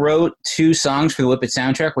also wrote 2 songs for the Whip It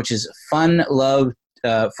soundtrack, which is Fun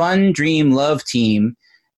Dream Love Team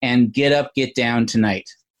and Get Up, Get Down Tonight.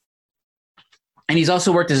 And he's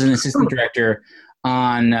also worked as an assistant director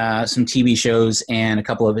on some TV shows and a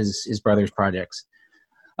couple of his brother's projects.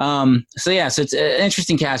 So it's an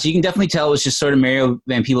interesting cast. You can definitely tell it was just sort of Mario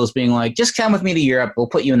Van Peebles being like, just come with me to Europe. We'll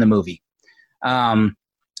put you in the movie. And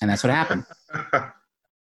that's what happened.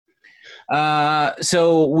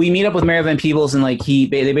 So we meet up with Mario Van Peebles, and like they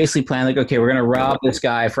basically plan, like, okay, we're going to rob this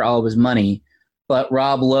guy for all of his money. But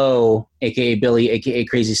Rob Lowe, a.k.a. Billy, a.k.a.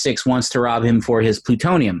 Crazy Six, wants to rob him for his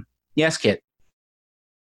plutonium. Yes, Kit?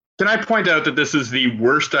 Can I point out that this is the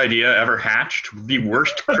worst idea ever hatched, the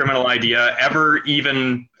worst criminal idea ever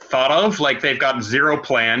even thought of? Like, they've got zero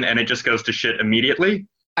plan, and it just goes to shit immediately.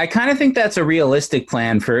 I kind of think that's a realistic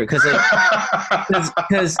plan because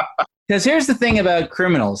here's the thing about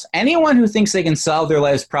criminals. Anyone who thinks they can solve their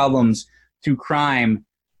life's problems through crime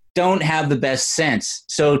don't have the best sense.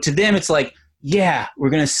 So to them, it's like, yeah,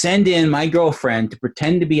 we're going to send in my girlfriend to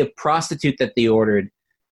pretend to be a prostitute that they ordered,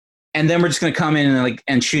 and then we're just going to come in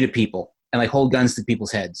and shoot at people and like hold guns to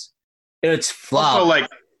people's heads. It's flop. Also, like,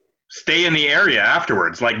 stay in the area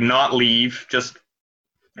afterwards, like not leave, just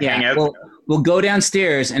hang out. We'll go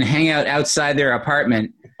downstairs and hang out outside their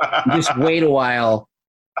apartment, and just wait a while,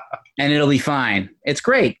 and it'll be fine. It's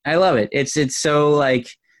great. I love it. It's so like,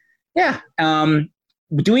 yeah.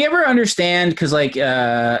 Do we ever understand? Because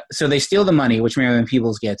so they steal the money, which Mario Van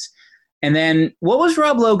Peebles gets. And then what was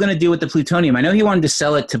Rob Lowe going to do with the plutonium? I know he wanted to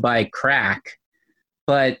sell it to buy crack,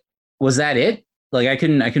 but was that it? Like, I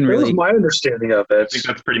couldn't really. That was my understanding of it. I think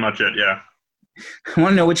that's pretty much it, yeah. I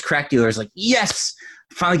want to know which crack dealer is like, yes,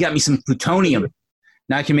 finally got me some plutonium.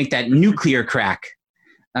 Now I can make that nuclear crack.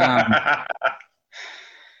 By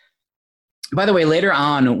the way, later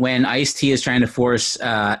on, when Ice-T is trying to force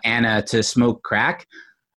Anna to smoke crack,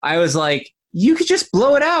 I was like, you could just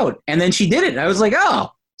blow it out. And then she did it. I was like,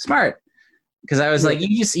 oh, smart. Because I was like,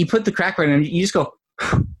 you put the crack right in, you just go,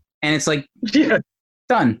 and it's like,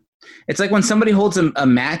 done. It's like when somebody holds a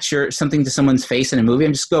match or something to someone's face in a movie,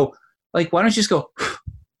 and just go, like, why don't you just go,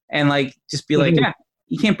 and like, just be like, yeah,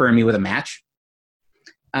 you can't burn me with a match.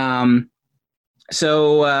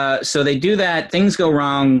 So they do that. Things go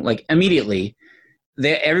wrong like immediately.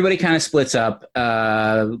 Everybody kind of splits up.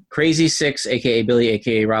 Crazy Six, aka Billy,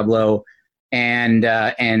 aka Rob Lowe, and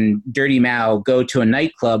Dirty Mao go to a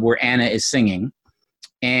nightclub where Anna is singing,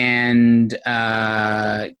 and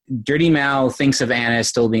Dirty Mao thinks of Anna as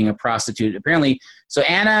still being a prostitute. Apparently, so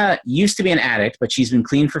Anna used to be an addict, but she's been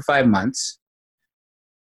clean for 5 months.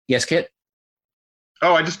 Yes, Kit?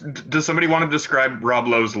 Oh, does somebody want to describe Rob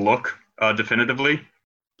Lowe's look definitively?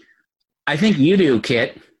 I think you do,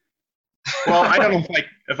 Kit. Well, I don't know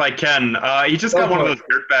if I can. He just got one of those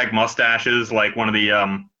dirtbag mustaches, like one of the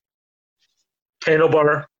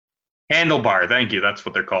handlebar. Handlebar, thank you. That's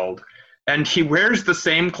what they're called. And he wears the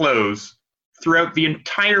same clothes throughout the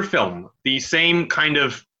entire film. The same kind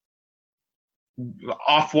of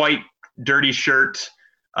off-white, dirty shirt,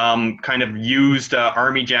 kind of used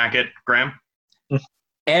army jacket. Graham?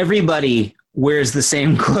 Everybody wears the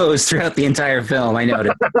same clothes throughout the entire film, I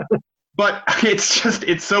noticed. But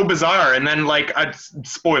it's so bizarre. And then, like,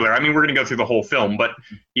 spoiler, I mean, we're going to go through the whole film, but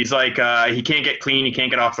he's like, he can't get clean, he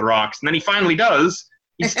can't get off the rocks. And then he finally does.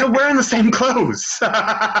 He's still wearing the same clothes.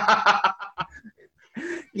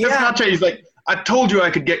 Yeah. He's like, I told you I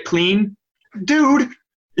could get clean. Dude,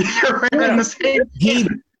 you're wearing the same.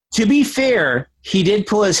 To be fair, he did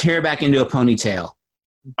pull his hair back into a ponytail.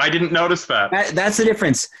 I didn't notice that. That's the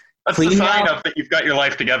difference. That's the sign of that you've got your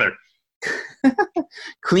life together.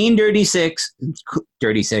 Clean Dirty Six.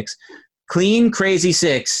 Clean Crazy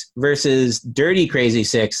Six versus Dirty Crazy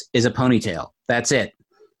Six is a ponytail. That's it.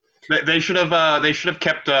 They should have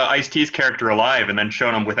kept Ice-T's character alive and then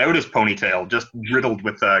shown him without his ponytail, just riddled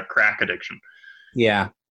with crack addiction. Yeah.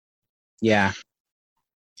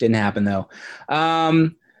 Didn't happen though.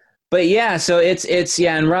 But yeah, so it's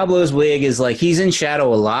and Rob Lowe's wig is like he's in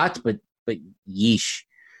shadow a lot, but yeesh.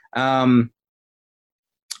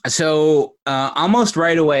 So almost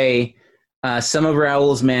right away, some of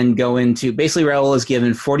Raoul's men go into basically Raoul is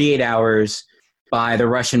given 48 hours by the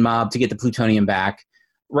Russian mob to get the plutonium back.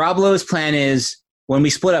 Rob Lowe's plan is when we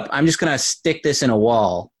split up, I'm just going to stick this in a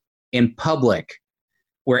wall in public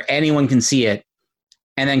where anyone can see it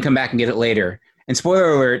and then come back and get it later. And spoiler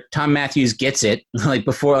alert, Tom Matthews gets it like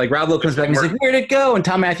before, like Rob Lowe comes back and he's like, where'd it go? And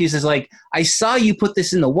Tom Matthews is like, I saw you put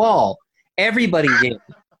this in the wall. Everybody did.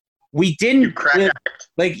 We didn't.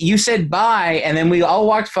 Like you said bye, and then we all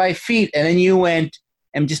walked 5 feet, and then you went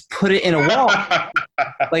and just put it in a wall.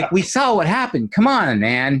 Like we saw what happened. Come on,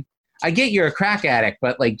 man. I get you're a crack addict,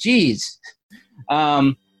 but like, geez.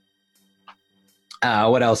 What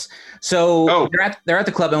else? So they're at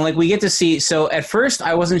the club, and like we get to see. So at first,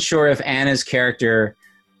 I wasn't sure if Anna's character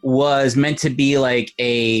was meant to be like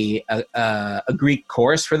a Greek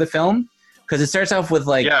chorus for the film, because it starts off with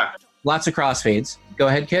like lots of crossfades. Go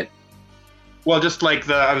ahead, Kit. Well, just like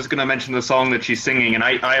I was going to mention the song that she's singing, and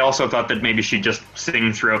I also thought that maybe she'd just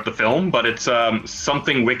sing throughout the film, but it's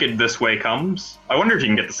Something Wicked This Way Comes. I wonder if you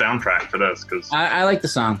can get the soundtrack for this, because I like the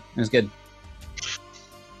song. It was good.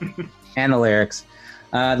 And the lyrics.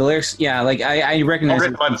 Like I recognize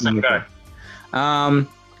written by the same guy.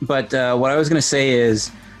 But what I was going to say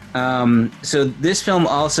is, so this film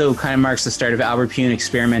also kind of marks the start of Albert Pyun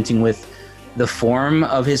experimenting with the form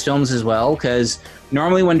of his films as well, because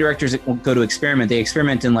normally when directors go to experiment, they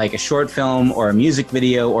experiment in like a short film or a music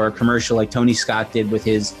video or a commercial like Tony Scott did with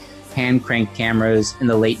his hand-cranked cameras in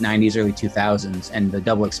the late 90s, early 2000s, and the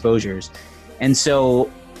double exposures. And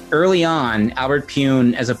so early on, Albert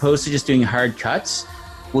Pyun, as opposed to just doing hard cuts,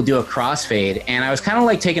 will do a crossfade. And I was kind of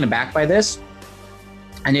like taken aback by this,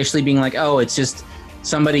 initially being like, oh, it's just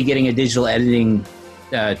somebody getting a digital editing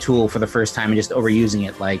tool for the first time and just overusing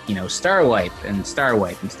it, like, you know, Star Wipe and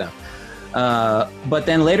stuff. But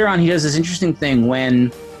then later on, he does this interesting thing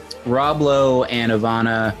when Rob Lowe and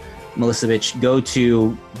Ivana Milicevic go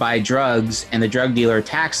to buy drugs and the drug dealer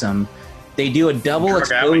attacks them. They do a double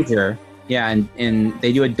exposure. Yeah, and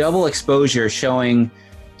they do a double exposure showing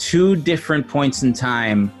two different points in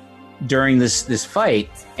time during this fight.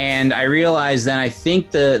 And I realized then I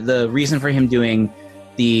think the reason for him doing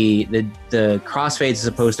the crossfades as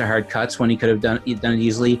opposed to hard cuts when he could have done it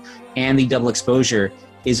easily, and the double exposure,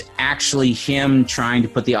 is actually him trying to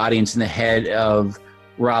put the audience in the head of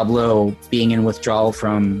Rob Lowe being in withdrawal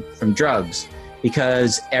from drugs,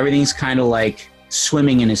 because everything's kind of like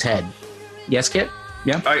swimming in his head. Yes, Kit?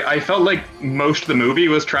 Yeah? I felt like most of the movie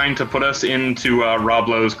was trying to put us into Rob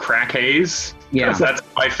Lowe's crack haze. Yeah. That's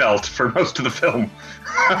how I felt for most of the film.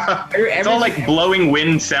 It's all like blowing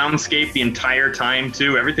wind soundscape the entire time,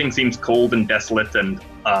 too. Everything seems cold and desolate and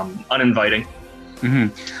uninviting. Mm-hmm.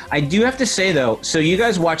 I do have to say, though, so you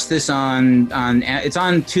guys watch this on it's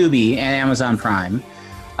on Tubi and Amazon Prime.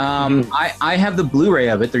 I have the Blu-ray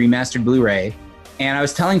of it, the remastered Blu-ray, and I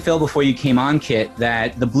was telling Phil before you came on, Kit,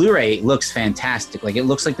 that the Blu-ray looks fantastic. Like, it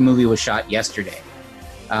looks like the movie was shot yesterday.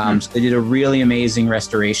 So they did a really amazing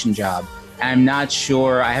restoration job. I'm not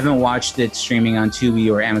sure, I haven't watched it streaming on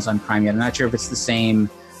Tubi or Amazon Prime yet. I'm not sure if it's the same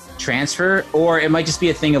transfer, or it might just be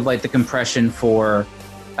a thing of like the compression for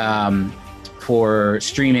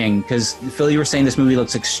streaming, because Phil, you were saying this movie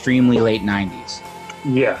looks extremely late 90s.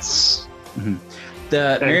 Yes. Mm-hmm.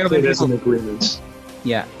 The Mario Van Peebles,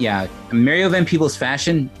 yeah. Mario Van Peebles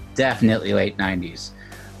fashion, definitely late 90s.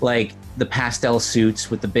 Like the pastel suits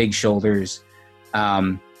with the big shoulders,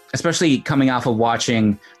 especially coming off of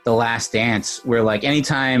watching The Last Dance, where like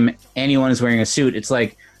anytime anyone is wearing a suit, it's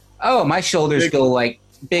like, oh, my shoulders go like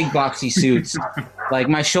big boxy suits. Like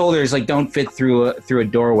my shoulders like don't fit through a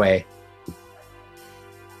doorway.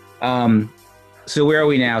 So where are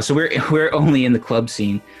we now? So we're only in the club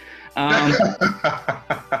scene.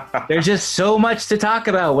 There's just so much to talk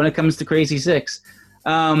about when it comes to Crazy Six.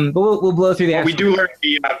 But we'll blow through the. We do learn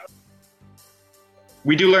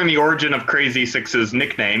we do learn the origin of Crazy Six's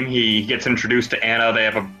nickname. He gets introduced to Anna. They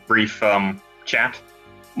have a brief chat.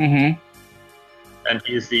 Mm-hmm. And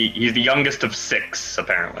he's the youngest of 6,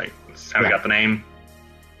 apparently. That's how he got the name.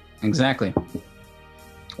 Exactly.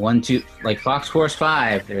 1, 2, like Fox Force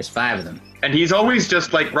 5. There's 5 of them. And he's always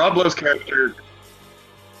just like Rob Lowe's character.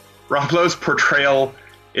 Rob Lowe's portrayal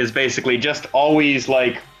is basically just always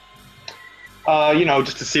like,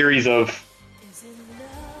 just a series of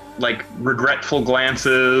like regretful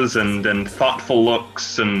glances and thoughtful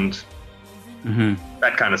looks and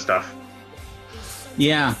that kind of stuff.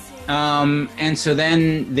 Yeah. And so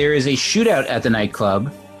then there is a shootout at the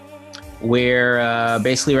nightclub where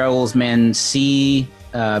basically Raoul's men see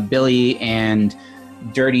Billy and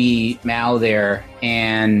Dirty Mal there,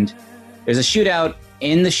 and there's a shootout.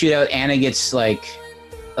 In the shootout, Anna gets like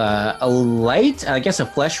a light, I guess a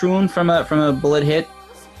flesh wound from a bullet hit,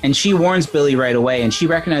 and she warns Billy right away, and she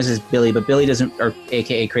recognizes Billy, but Billy doesn't, or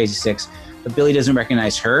AKA Crazy Six, but Billy doesn't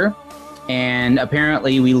recognize her. And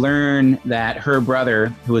apparently we learn that her brother,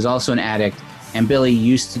 who is also an addict, and Billy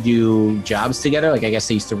used to do jobs together. Like, I guess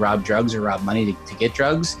they used to rob drugs or rob money to get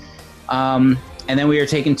drugs. And then we are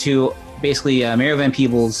taken to basically Mario Van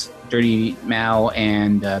Peebles, Dirty Mal,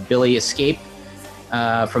 and Billy escape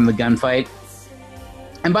from the gunfight.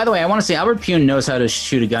 And by the way, I want to say Albert Pune knows how to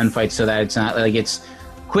shoot a gunfight so that it's not like it's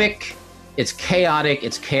quick, it's chaotic,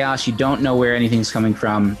 it's chaos. You don't know where anything's coming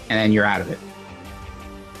from, and then you're out of it.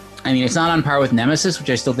 I mean, it's not on par with Nemesis,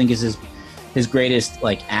 which I still think is his greatest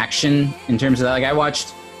like action in terms of that. Like, I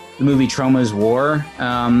watched the movie Troma's War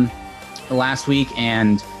last week,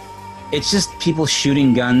 and it's just people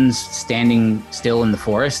shooting guns, standing still in the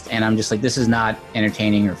forest, and I'm just like, this is not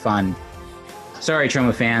entertaining or fun. Sorry,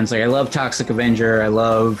 Troma fans. Like, I love Toxic Avenger, I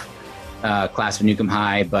love Class of Nukem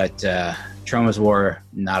High, but Troma's War,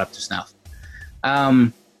 not up to snuff.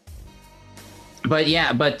 And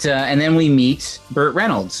then we meet Burt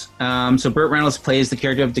Reynolds. So Burt Reynolds plays the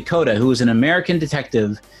character of Dakota, who is an American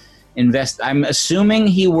detective. I'm assuming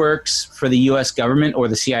he works for the U.S. government or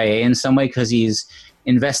the CIA in some way, because he's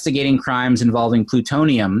investigating crimes involving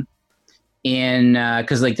plutonium.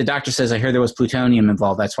 Because like the doctor says, I heard there was plutonium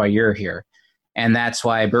involved. That's why you're here, and that's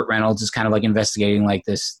why Burt Reynolds is kind of like investigating like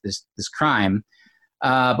this crime.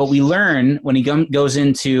 But we learn when he goes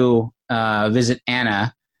in to visit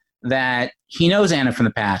Anna that he knows Anna from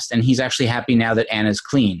the past, and he's actually happy now that Anna's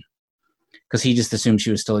clean, because he just assumed she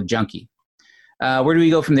was still a junkie. Where do we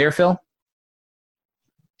go from there, Phil?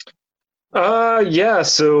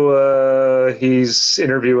 So he's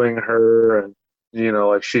interviewing her, and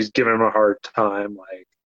like she's giving him a hard time, like,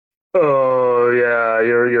 oh yeah,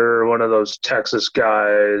 you're one of those Texas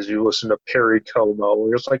guys, you listen to Perry Como.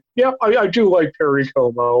 And it's like, yeah, I do like Perry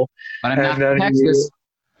Como, but I'm not from Texas.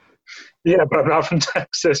 Yeah, but I'm not from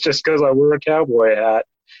Texas just because I wear a cowboy hat.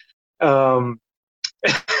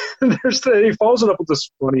 He follows it up with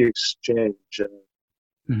this funny exchange. And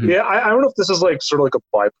yeah, I don't know if this is like sort of like a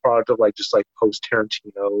byproduct of like just like post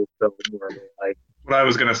Tarantino film where like what I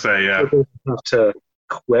was gonna say, yeah, enough to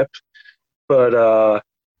quip. But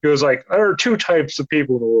he was like, there are 2 types of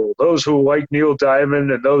people in the world: those who like Neil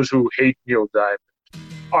Diamond and those who hate Neil Diamond.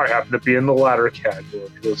 I happen to be in the latter category.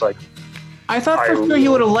 He was like, I thought for sure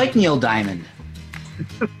you would have liked Neil Diamond.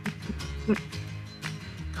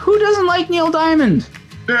 Who doesn't like Neil Diamond?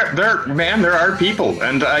 There are people,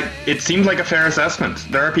 and it seems like a fair assessment.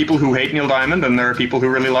 There are people who hate Neil Diamond, and there are people who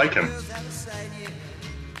really like him.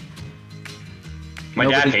 My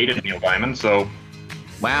dad hated Neil Diamond, so...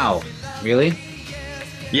 Wow. Really?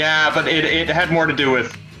 Yeah, but it had more to do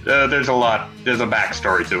with... there's a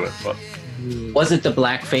backstory to it, but... Was it the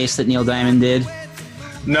blackface that Neil Diamond did?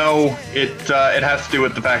 No, it has to do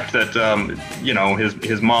with the fact that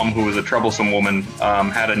his mom, who was a troublesome woman,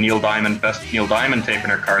 had a best Neil Diamond tape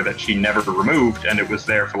in her car that she never removed, and it was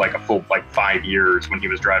there for like a full 5 years when he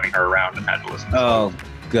was driving her around and had to listen to it. Oh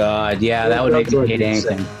God, yeah, that would make me hate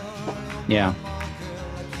anything. Yeah.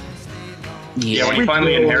 Yeah, when he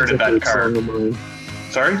finally inherited that car.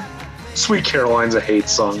 Sorry? Sweet Caroline's a hate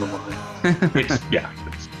song of mine. It's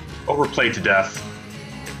overplayed to death.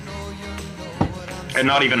 And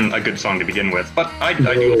not even a good song to begin with, but I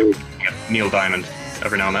do get Neil Diamond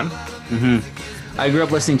every now and then. Mm-hmm. I grew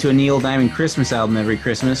up listening to a Neil Diamond Christmas album every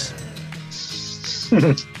Christmas.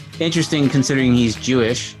 Interesting, considering he's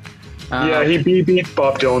Jewish. Yeah, he beat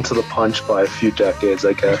Bob Dylan to the punch by a few decades,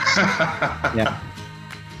 I guess. Yeah.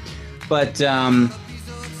 But,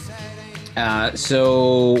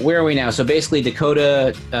 so where are we now? So basically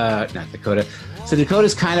So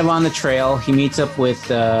Dakota's kind of on the trail. He meets up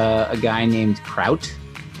with a guy named Kraut,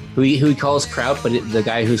 who he calls Kraut, but the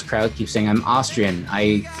guy who's Kraut keeps saying, I'm Austrian.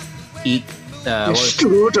 I eat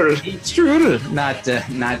Strudel. Strudel,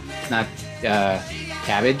 not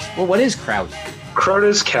cabbage. Well, what is kraut? Kraut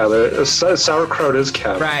is cabbage. Sauerkraut is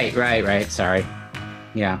cabbage. Right. Sorry.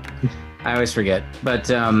 Yeah, I always forget. But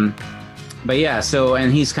yeah. So,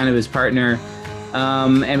 and he's kind of his partner.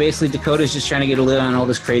 And basically, Dakota's just trying to get a lid on all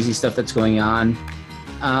this crazy stuff that's going on.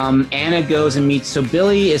 Anna goes and meets. So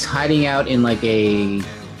Billy is hiding out in like a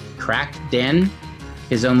crack den,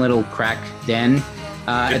 his own little crack den.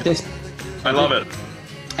 I love it.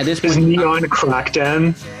 At this His point, neon crack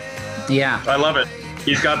den. Yeah, I love it.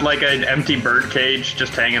 He's got like an empty bird cage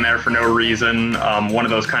just hanging there for no reason. One of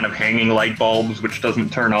those kind of hanging light bulbs which doesn't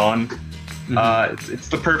turn on. Mm-hmm. It's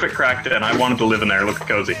the perfect crack den. I wanted to live in there. Look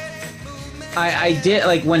cozy. I did,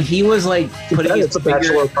 like, when he was like putting his It's a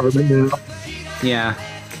bachelor apartment now. Yeah,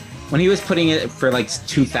 when he was putting it for like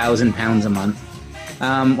 2,000 pounds a month.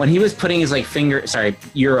 When he was putting his like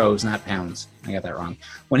euros, not pounds. I got that wrong.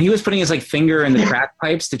 When he was putting his like finger in the crack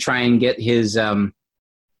pipes to try and get his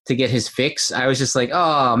fix, I was just like,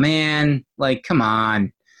 oh man, like, come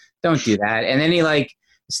on, don't do that. And then he like,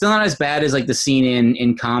 it's still not as bad as like the scene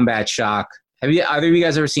in Combat Shock. Have either of you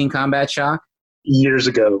guys ever seen Combat Shock? Years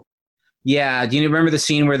ago. Yeah. Do you remember the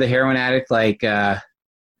scene where the heroin addict like can't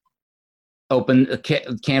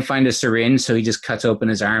find a syringe, so he just cuts open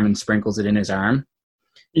his arm and sprinkles it in his arm?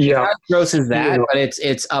 Yeah. Not as gross as that, Yeah. but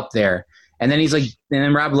it's up there. And then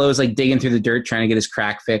then Rob Lowe's like digging through the dirt trying to get his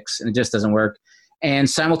crack fix, and it just doesn't work. And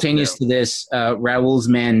simultaneous to this, Raoul's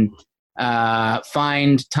men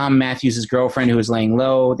find Tom Matthews' girlfriend who is laying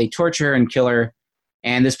low. They torture her and kill her,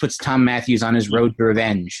 and this puts Tom Matthews on his road to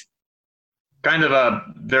revenge. Kind of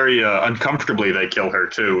very uncomfortably they kill her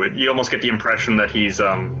too. You almost get the impression that he's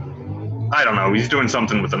I don't know, he's doing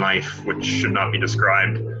something with a knife which should not be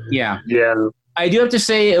described. Yeah. Yeah. I do have to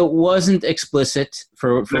say it wasn't explicit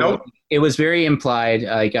for Nope. It was very implied.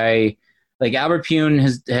 Like Albert Pune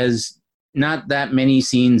has not that many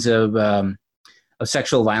scenes of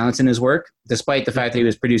sexual violence in his work, despite the fact that he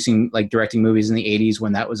was directing movies in the 80s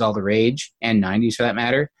when that was all the rage, and 90s for that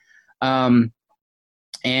matter.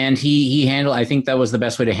 And he handled, I think that was the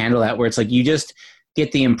best way to handle that, where it's like you just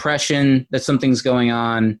get the impression that something's going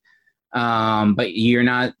on, but you're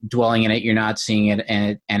not dwelling in it, you're not seeing it,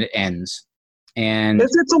 and it ends. And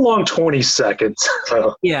it's a long 20 seconds.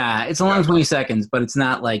 So. Yeah, it's a long 20 seconds, but it's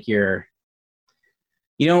not like you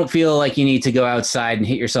don't feel like you need to go outside and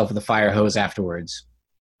hit yourself with a fire hose afterwards.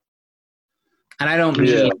 And I don't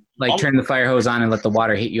mean turn the fire hose on and let the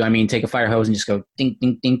water hit you. I mean, take a fire hose and just go dink,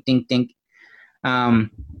 dink, dink, dink, dink. That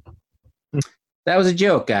was a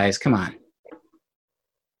joke, guys. Come on.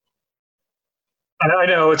 I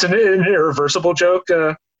know, it's an irreversible joke.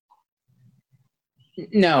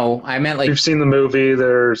 No, I meant like... You've seen the movie,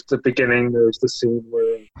 there's the beginning, there's the scene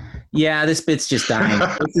where... Yeah, this bit's just dying.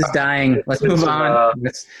 This is dying. Let's move on.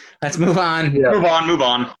 Let's move on. Yeah. Move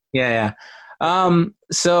on. Yeah.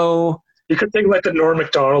 So... You could think like the Norm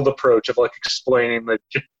Macdonald approach of like explaining the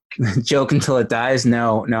joke until it dies.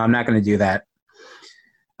 No, I'm not going to do that.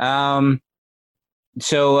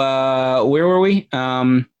 So where were we?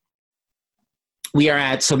 We are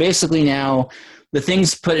at, so basically now the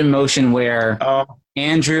thing's put in motion where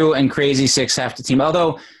Andrew and Crazy Six have to team.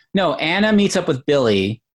 Although, no, Anna meets up with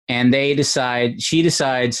Billy and she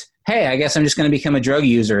decides, hey, I guess I'm just going to become a drug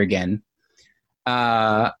user again.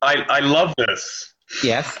 I love this.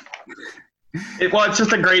 Yes. It's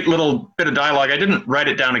just a great little bit of dialogue. I didn't write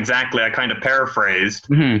it down exactly. I kind of paraphrased.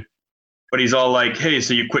 Mm-hmm. But he's all like, hey,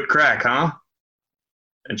 so you quit crack, huh?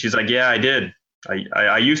 And she's like, yeah, I did.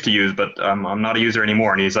 I used to use, but I'm not a user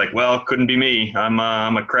anymore. And he's like, well, couldn't be me. I'm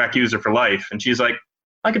a crack user for life. And she's like,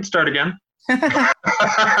 I could start again.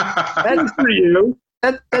 That's for you.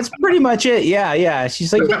 That's pretty much it. Yeah.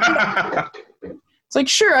 She's like, it's like,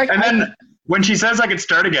 sure. And then when she says I could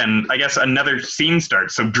start again, I guess another scene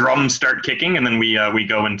starts. So drums start kicking, and then we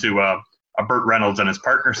go into a Burt Reynolds and his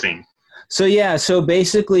partner scene. So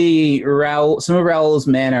basically, some of Raoul's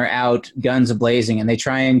men are out, guns ablazing, and they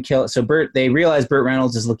try and kill. So they realize Burt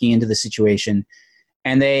Reynolds is looking into the situation,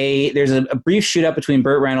 and there's a brief shoot up between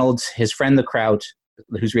Burt Reynolds, his friend the Kraut,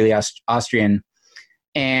 who's really Austrian,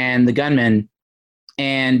 and the gunman,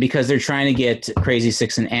 and because they're trying to get Crazy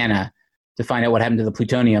Six and Anna to find out what happened to the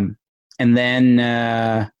plutonium. And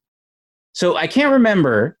then, so I can't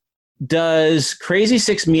remember, does Crazy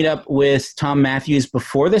Six meet up with Tom Matthews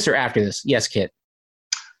before this or after this? Yes, Kit.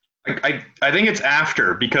 I think it's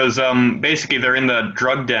after, because basically they're in the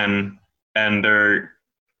drug den and they're...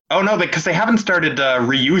 Oh, no, because they haven't started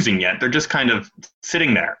reusing yet. They're just kind of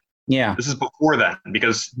sitting there. Yeah. This is before then,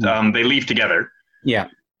 because they leave together. Yeah.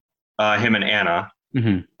 Him and Anna.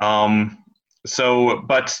 Mm-hmm. So,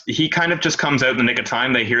 but he kind of just comes out in the nick of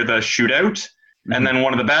time. They hear the shootout, and then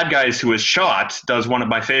one of the bad guys who is shot does one of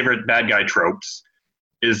my favorite bad guy tropes,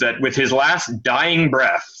 is that with his last dying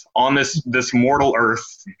breath on this mortal earth,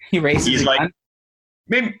 he's like,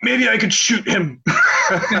 maybe I could shoot him.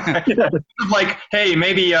 Like, hey,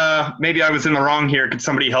 maybe I was in the wrong here. Could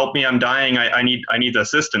somebody help me? I'm dying. I need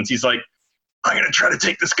assistance. He's like, I'm gonna try to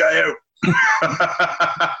take this guy out.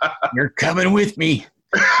 You're coming with me.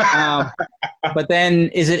 But then,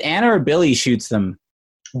 is it Anna or Billy shoots them?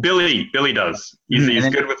 Billy does. He's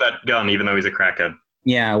good with that gun, even though he's a crackhead.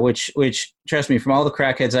 Yeah, which trust me, from all the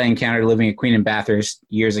crackheads I encountered living at Queen and Bathurst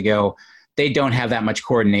years ago, they don't have that much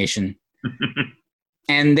coordination.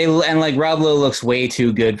 And like Rob Lowe looks way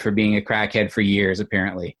too good for being a crackhead for years,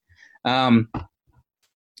 apparently. But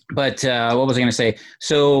what was I going to say?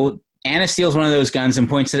 So Anna steals one of those guns and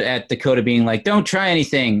points it at Dakota, being like, "Don't try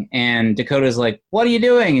anything." And Dakota's like, "What are you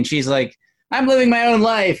doing?" And she's like, "I'm living my own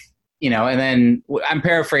life." And then I'm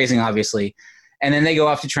paraphrasing, obviously. And then they go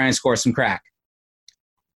off to try and score some crack.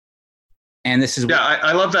 And this is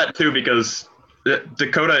I love that too, because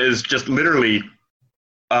Dakota is just literally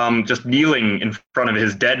just kneeling in front of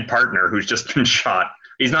his dead partner who's just been shot.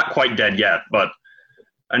 He's not quite dead yet,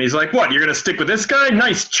 and he's like, "What, you're going to stick with this guy?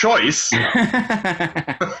 Nice choice."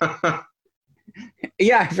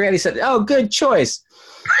 Yeah, I forgot he said, "Oh, good choice."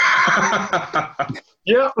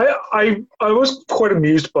 Yeah, I was quite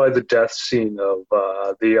amused by the death scene of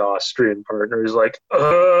the Austrian partner. He's like,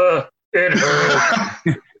 it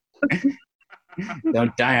hurt.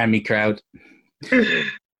 Don't die on me, Kraut.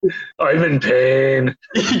 I'm in pain.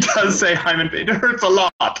 He does say, "I'm in pain." It hurts a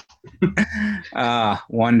lot.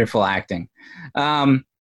 Wonderful acting.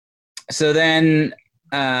 So then,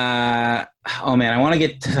 oh man, I want to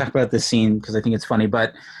get to talk about this scene because I think it's funny.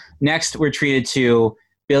 But next, we're treated to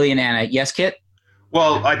Billy and Anna. Yes, Kit?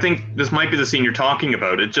 Well, I think this might be the scene you're talking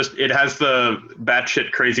about. It has the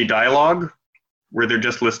batshit crazy dialogue where they're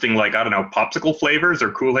just listing, like, I don't know, popsicle flavors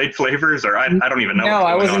or Kool-Aid flavors, or I don't even know. No,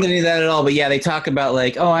 I wasn't going to do that at all. But yeah, they talk about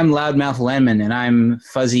like, "Oh, I'm Loudmouth Lemon and I'm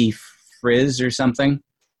Fuzzy Frizz or something."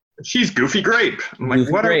 She's Goofy Grape. I'm like,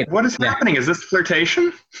 what is happening? Is this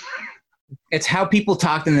flirtation? It's how people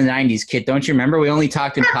talked in the 90s, Kit. Don't you remember? We only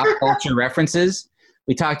talked in pop culture references.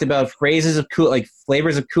 We talked about phrases of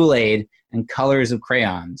flavors of Kool-Aid and colors of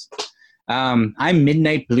crayons. I'm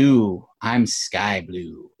Midnight Blue. I'm Sky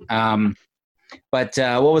Blue. But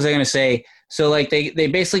what was I going to say? So like they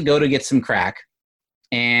basically go to get some crack,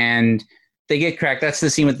 and they get crack. That's the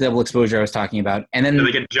scene with the double exposure I was talking about. And then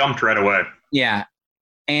they get jumped right away. Yeah.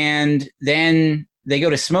 And then they go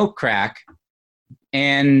to smoke crack,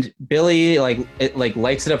 and Billy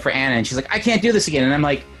lights it up for Anna, and she's like, "I can't do this again." And I'm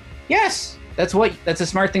like, "Yes, that's a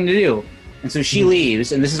smart thing to do." And so she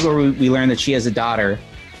leaves, and this is where we learn that she has a daughter,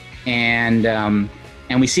 and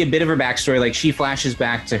we see a bit of her backstory. Like, she flashes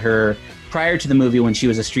back to her prior to the movie when she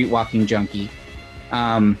was a streetwalking junkie.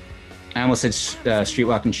 I almost said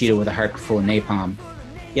streetwalking cheetah with a heart full of napalm.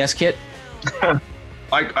 Yes, Kit?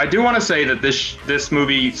 I do want to say that this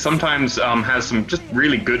movie sometimes has some just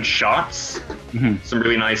really good shots. Mm-hmm. Some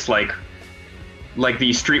really nice, like the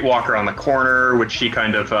streetwalker on the corner, which she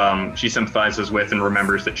kind of she sympathizes with and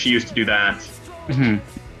remembers that she used to do that. Mm-hmm.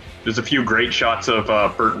 There's a few great shots of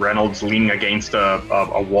Burt Reynolds leaning against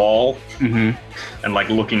a wall, mm-hmm. and like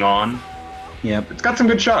looking on. Yep. It's got some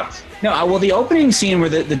good shots. No, well, the opening scene where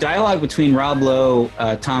the dialogue between Rob Lowe,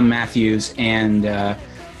 Tom Matthews, and the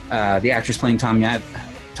actress playing Tom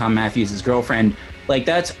Matthews' girlfriend, like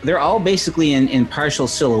they're all basically in partial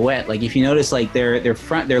silhouette. Like if you notice, like they're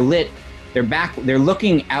lit, they're back, they're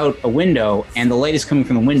looking out a window, and the light is coming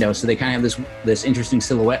from the window, so they kind of have this interesting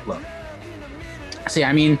silhouette look. See,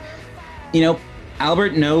 I mean,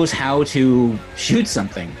 Albert knows how to shoot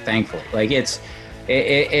something. Thankfully, like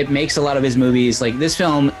it makes a lot of his movies, like this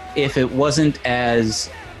film, if it wasn't as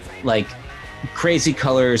like crazy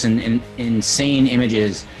colors and insane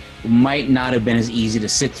images, might not have been as easy to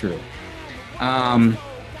sit through.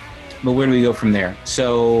 But where do we go from there?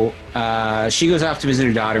 So she goes off to visit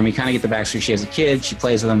her daughter, and we kind of get the backstory. She has a kid, she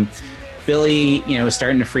plays with him. Billy, is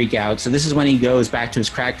starting to freak out. So this is when he goes back to his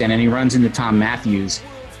crack den, and he runs into Tom Matthews.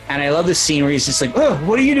 And I love this scene where he's just like, "Oh,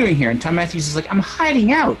 what are you doing here?" And Tom Matthews is like, "I'm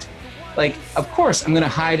hiding out. Like, of course, I'm going to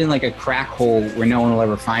hide in like a crack hole where no one will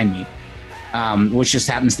ever find me," which just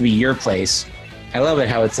happens to be your place. I love it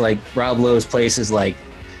how it's like Rob Lowe's place is like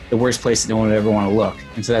the worst place that no one would ever want to look.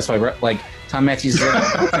 And so that's why, like, Tom Matthews is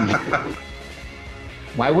like,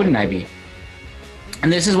 why wouldn't I be?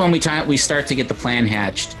 And this is when we start to get the plan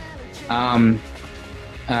hatched.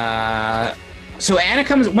 So Anna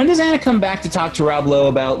comes. When does Anna come back to talk to Rob Lowe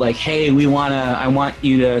about like, hey, I want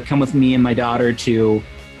you to come with me and my daughter to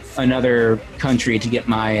another country to get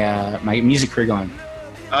my my music career going?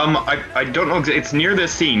 I don't know. It's near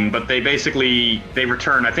this scene, but they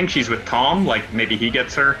return. I think she's with Tom. Like maybe he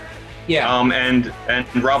gets her. Yeah. And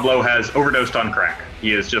Rob Lowe has overdosed on crack.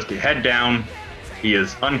 He is just head down. He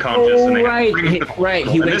is unconscious. And they right.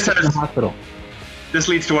 He wakes up in the hospital. This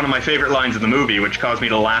leads to one of my favorite lines in the movie, which caused me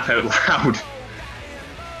to laugh out loud.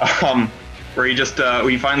 Where he just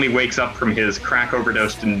he finally wakes up from his crack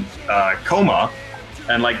overdosed in coma,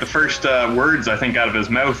 and like the first words I think out of his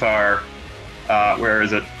mouth are, where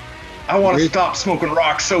is it? I want to stop smoking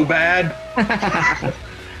rock so bad.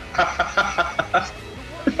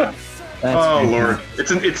 Oh Lord,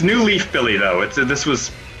 it's New Leaf Billy though. This was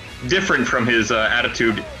different from his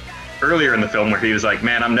attitude earlier in the film, where he was like,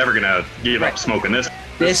 "Man, I'm never gonna give up smoking this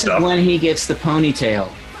stuff." Is when he gets the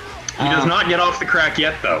ponytail. He does not get off the crack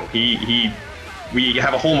yet, though. We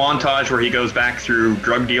have a whole montage where he goes back through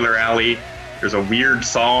Drug Dealer Alley. There's a weird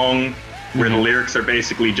song where the lyrics are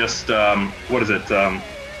basically just, what is it?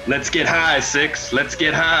 Let's get high, six. Let's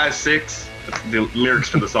get high, six. That's the lyrics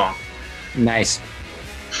to the song. Nice.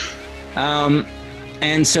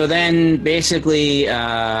 And so then basically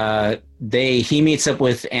he meets up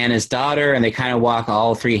with Anna's daughter, and they kind of walk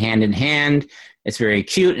all three hand in hand. It's very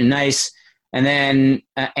cute and nice. And then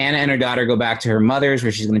Anna and her daughter go back to her mother's,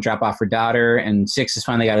 where she's going to drop off her daughter. And Six has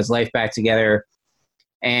finally got his life back together.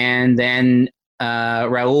 And then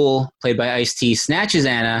Raul, played by Ice-T, snatches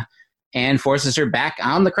Anna and forces her back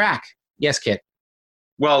on the crack. Yes, Kit?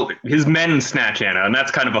 Well, his men snatch Anna, and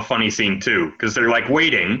that's kind of a funny scene, too, because they're, like,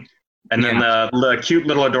 waiting. And then the cute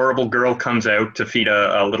little adorable girl comes out to feed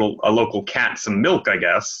a local cat some milk, I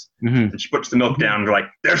guess. And she puts the milk down, and they're like,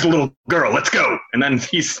 there's a little girl, let's go. And then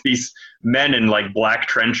these men in like black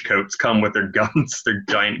trench coats come with their guns, their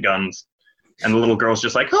giant guns. And the little girl's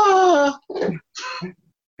just like, ah.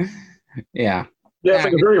 Yeah. Yeah, it's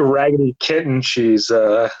like a very raggedy kitten she's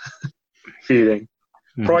feeding.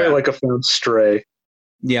 Probably like a found stray.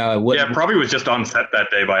 Yeah, probably was just on set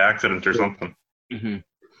that day by accident or something. Mm-hmm.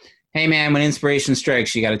 Hey man, when inspiration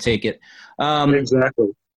strikes, you got to take it. Exactly.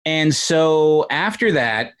 And so after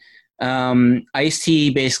that,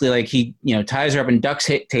 Ice-T basically like he ties her up and duct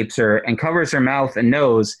tapes her and covers her mouth and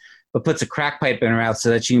nose, but puts a crack pipe in her mouth so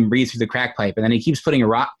that she can breathe through the crack pipe. And then he keeps putting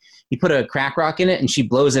he put a crack rock in it, and she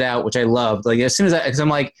blows it out, which I loved. Like as soon as because I'm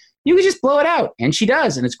like, you can just blow it out, and she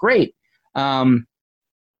does, and it's great. And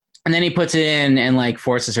then he puts it in and like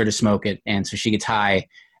forces her to smoke it, and so she gets high.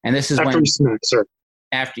 And this is after he smacks her.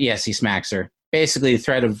 Yes, he smacks her. Basically, the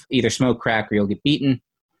threat of either smoke crack or you'll get beaten.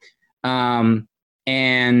 And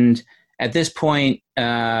at this point,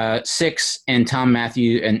 Six and Tom,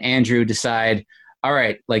 Matthew, and Andrew decide, all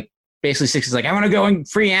right, like basically Six is like, I want to go and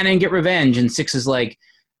free Anna and get revenge. And Six is like,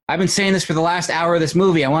 I've been saying this for the last hour of this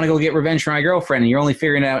movie. I want to go get revenge for my girlfriend, and you're only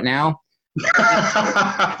figuring it out now?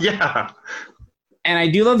 Yeah. And I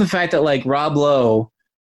do love the fact that like Rob Lowe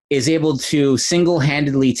is able to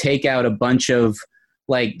single-handedly take out a bunch of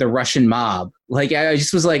like the Russian mob. Like I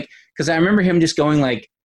just was like, because I remember him just going like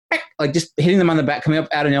just hitting them on the back, coming up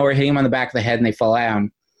out of nowhere, hitting them on the back of the head, and they fall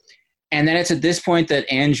down. And then it's at this point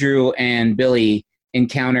that Andrew and Billy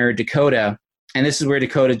encounter Dakota, and this is where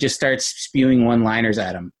Dakota just starts spewing one-liners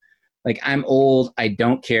at him. Like, I'm old, I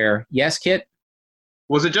don't care. Yes, Kit?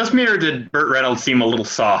 Was it just me, or did Burt Reynolds seem a little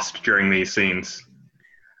sauced during these scenes?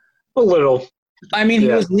 A little. I mean,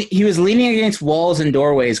 he was leaning against walls and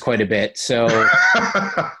doorways quite a bit, so...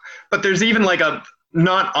 But there's even like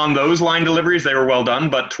not on those line deliveries, they were well done,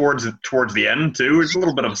 but towards the end, too, there's a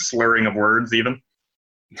little bit of slurring of words, even.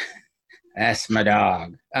 That's my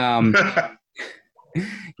dog.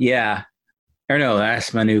 Yeah. Or no,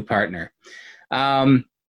 that's my new partner.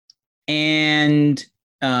 And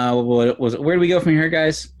what was it? Where do we go from here,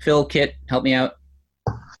 guys? Phil, Kit, help me out.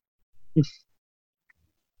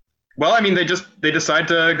 Well, I mean, they decide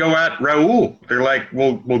to go at Raul. They're like,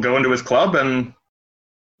 we'll go into his club and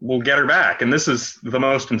we'll get her back. And this is the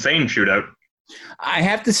most insane shootout. I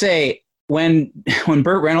have to say, when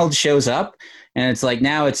Burt Reynolds shows up, and it's like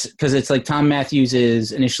now it's because it's like Tom Matthews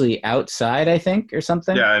is initially outside, I think, or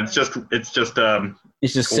something. Yeah, it's just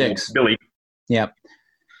Six. Billy. Yep.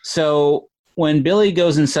 So when Billy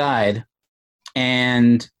goes inside,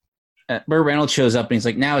 and Burt Reynolds shows up, and he's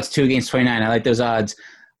like, now it's 2 against 29. I like those odds.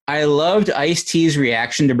 I loved Ice-T's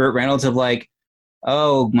reaction to Burt Reynolds of like,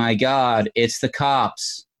 oh my God, it's the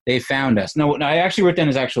cops. They found us. No, I actually wrote down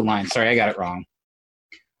his actual line. Sorry, I got it wrong.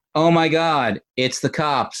 Oh my God, it's the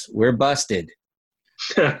cops. We're busted.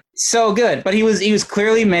 So good. But he was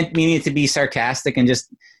clearly meaning it to be sarcastic, and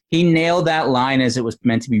just He nailed that line as it was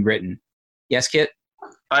meant to be written. Yes, Kit?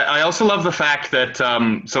 I also love the fact that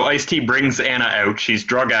so Ice-T brings Anna out. She's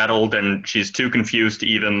drug-addled and she's too confused to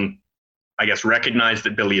even, I guess, recognize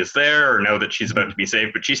that Billy is there or know that she's about to be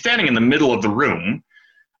saved. But she's standing in the middle of the room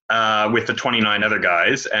with the 29 other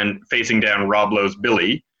guys and facing down Rob Lowe's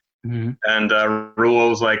Billy. Mm-hmm. And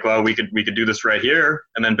Raoul's like, well, we could do this right here.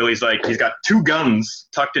 And then Billy's like, he's got 2 guns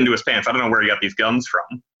tucked into his pants. I don't know where he got these guns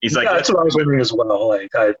from. He's like, that's what I was wondering as well. Like,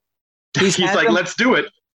 he's like, let's do it.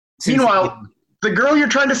 Meanwhile, the girl you're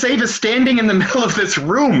trying to save is standing in the middle of this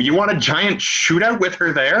room. You want a giant shootout with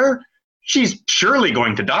her there? She's surely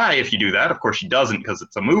going to die if you do that. Of course, she doesn't because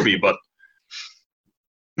it's a movie, but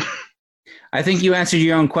I think you answered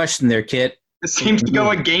your own question there, Kit. It seems to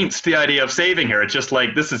go against the idea of saving her. It's just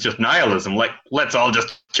like, this is just nihilism. Like, let's all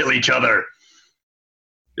just kill each other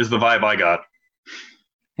is the vibe I got.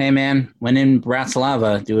 Hey, man, when in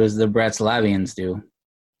Bratislava, do as the Bratislavians do.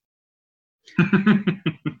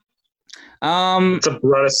 It's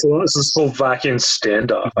a Slovakian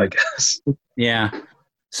standoff, I guess. Yeah.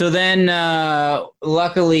 So then,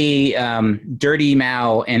 luckily, Dirty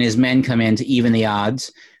Mao and his men come in to even the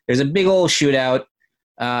odds. There's a big old shootout.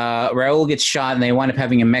 Raul gets shot, and they wind up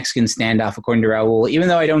having a Mexican standoff, according to Raul, even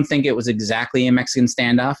though I don't think it was exactly a Mexican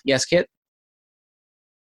standoff. Yes, Kit?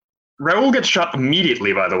 Raul gets shot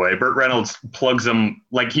immediately, by the way. Burt Reynolds plugs him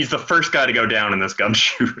like he's the first guy to go down in this gun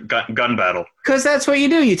battle. Because that's what you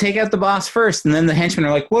do. You take out the boss first, and then the henchmen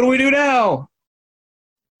are like, what do we do now?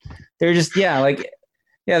 They're just, they'd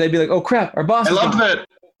be like, oh, crap, our boss I love that.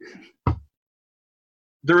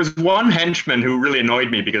 There was one henchman who really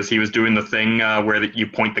annoyed me because he was doing the thing where you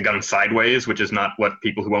point the gun sideways, which is not what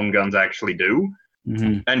people who own guns actually do.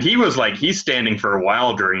 Mm-hmm. And he was like, he's standing for a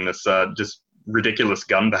while during this just ridiculous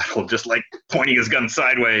gun battle, just like pointing his gun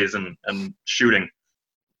sideways and shooting.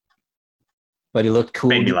 But he looked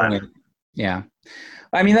cool. Made me laugh. Yeah.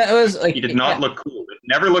 I mean, that was like... He did not look cool. It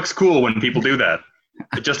never looks cool when people do that.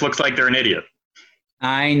 It just looks like they're an idiot.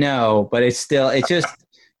 I know, but it's still...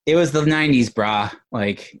 It was the 90s, brah.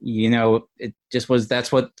 Like, it just was...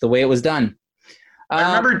 That's what the way it was done.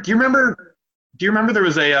 I remember... Do you remember there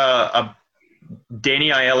was a Danny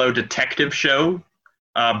Aiello detective show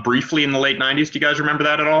briefly in the late 90s? Do you guys remember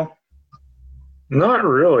that at all? Not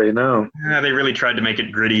really, no. Yeah, they really tried to make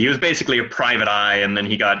it gritty. He was basically a private eye, and then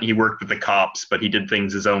he worked with the cops, but he did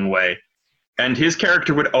things his own way. And his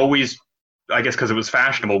character would always, I guess because it was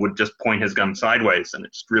fashionable, would just point his gun sideways, and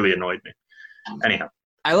it just really annoyed me. Anyhow.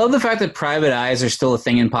 I love the fact that private eyes are still a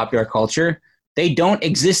thing in popular culture. They don't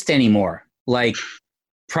exist anymore. Like,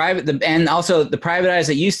 and also the private eyes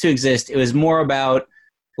that used to exist, it was more about,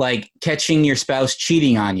 like, catching your spouse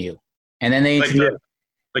cheating on you. And then they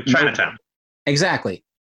like Chinatown. Exactly.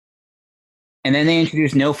 And then they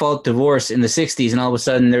introduced no-fault divorce in the 60s, and all of a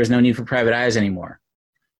sudden there was no need for private eyes anymore.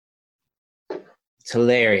 It's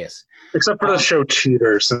hilarious. Except for the show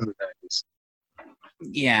Cheaters in the 90s.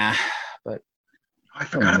 Yeah, but... I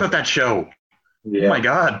forgot about that show. Yeah. Oh, my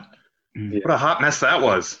God. Yeah. What a hot mess that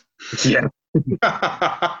was. Yeah.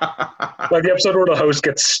 Like the episode where the host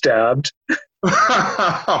gets stabbed.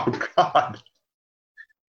 Oh, God.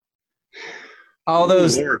 All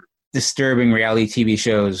those disturbing reality TV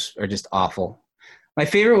shows are just awful. My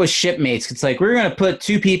favorite was Shipmates. It's like, we're going to put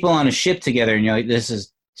 2 people on a ship together, and you're like, this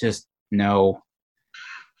is just, no.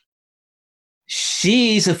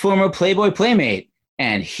 She's a former Playboy playmate,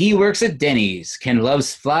 and he works at Denny's. Can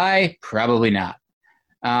loves fly? Probably not.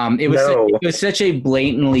 It was such a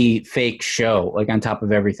blatantly fake show, like, on top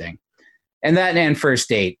of everything. And that and First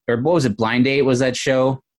Date. Or what was it, Blind Date was that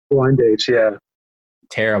show? Blind Dates, yeah.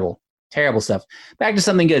 Terrible stuff. Back to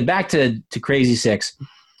something good. Back to Crazy Six.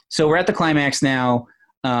 So we're at the climax now.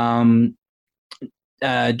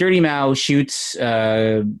 Dirty Mao shoots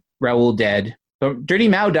Raul dead. But Dirty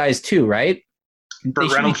Mao dies too, right?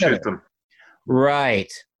 Burt Reynolds shoots him.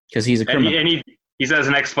 Right. Because he's a criminal. And he says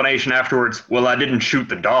an explanation afterwards, well, I didn't shoot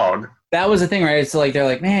the dog. That was the thing, right? It's like, they're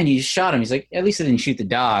like, man, you just shot him. He's like, at least I didn't shoot the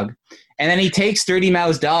dog. And then he takes Dirty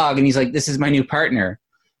Mao's dog, and he's like, this is my new partner.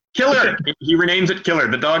 Killer. He renames it Killer.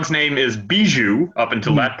 The dog's name is Bijou up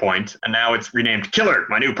until that point, and now it's renamed Killer,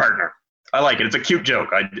 my new partner. I like it. It's a cute joke.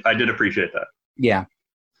 I did appreciate that. Yeah.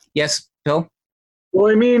 Yes, Phil?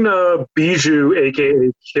 Well, I mean, Bijou,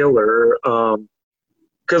 a.k.a. Killer,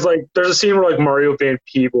 because, like, there's a scene where, like, Mario Van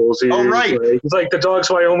Peebles, he's like, the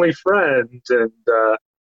dog's my only friend, and,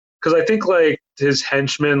 because I think, like, his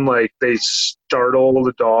henchmen, like, they startle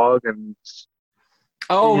the dog, and...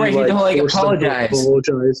 Oh, right, he like apologize to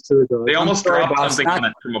the dog. They almost dropped something on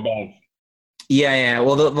it from above. Yeah.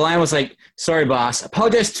 Well, the line was like, sorry, boss.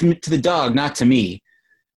 Apologize to the dog, not to me.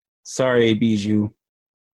 Sorry, Bijou.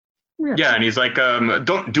 Yeah, and he's like,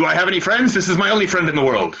 do I have any friends? This is my only friend in the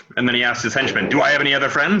world. And then he asks his henchman, do I have any other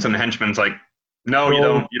friends? And the henchman's like, no, you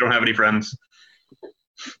don't. You don't have any friends.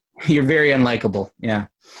 You're very unlikable. Yeah.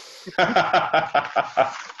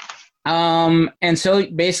 And so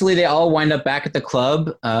basically they all wind up back at the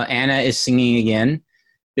club. Anna is singing again.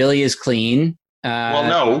 Billy is clean. Well,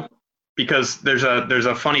 no, because there's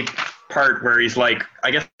a funny part where he's like,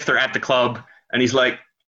 I guess they're at the club, and he's like,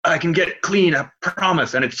 I can get clean, I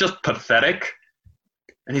promise. And it's just pathetic.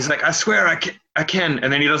 And he's like, I swear I can.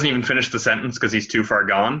 And then he doesn't even finish the sentence because he's too far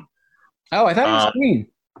gone. Oh, I thought he was clean.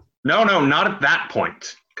 No, not at that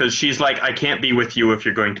point. Because she's like, I can't be with you if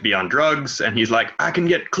you're going to be on drugs. And he's like, I can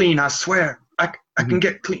get clean, I swear. I can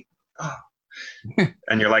get clean. Oh.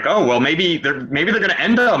 And you're like, oh, well, maybe they're going to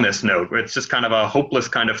end on this note. It's just kind of a hopeless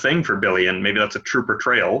kind of thing for Billy, and maybe that's a true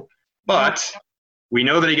portrayal. But we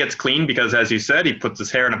know that he gets clean because, as you said, he puts his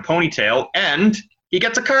hair in a ponytail, and he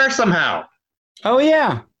gets a car somehow. Oh,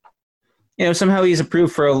 yeah. Somehow he's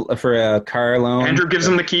approved for a car loan. Andrew gives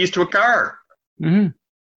him the keys to a car. Mm-hmm.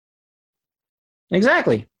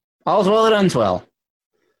 Exactly. All's well that ends well.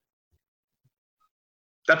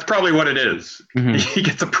 That's probably what it is. Mm-hmm. He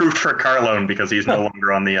gets approved for a car loan because he's no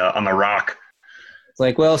longer on the rock. It's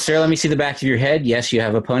like, well, sir, let me see the back of your head. Yes, you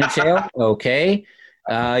have a ponytail. Okay.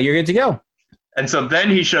 You're good to go. And so then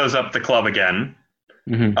he shows up at the club again.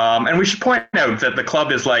 Mm-hmm. And we should point out that the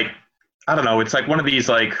club is like, I don't know, it's like one of these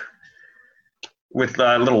like with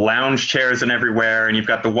little lounge chairs and everywhere. And you've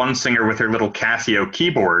got the one singer with her little Casio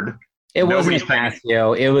keyboard. It wasn't a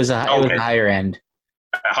Casio. It was a higher end.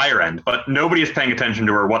 A higher end, but nobody is paying attention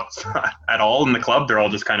to her at all in the club. They're all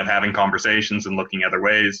just kind of having conversations and looking other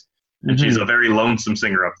ways. And she's a very lonesome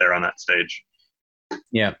singer up there on that stage.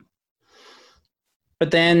 Yeah.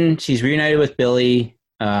 But then she's reunited with Billy.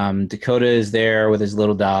 Dakota is there with his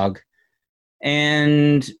little dog.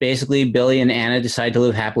 And basically Billy and Anna decide to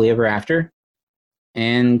live happily ever after.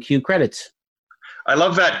 And cue credits. I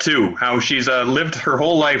love that too, how she's lived her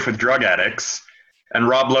whole life with drug addicts. And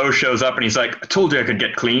Rob Lowe shows up and he's like, I told you I could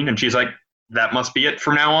get clean. And she's like, that must be it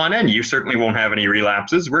from now on in. You certainly won't have any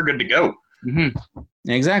relapses. We're good to go. Mm-hmm.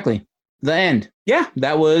 Exactly. The end. Yeah,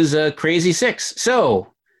 that was Crazy Six.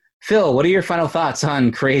 So, Phil, what are your final thoughts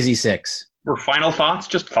on Crazy Six? Were final thoughts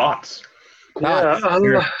just thoughts? Yeah,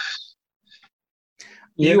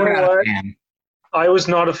 you know what? I was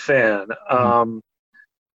not a fan.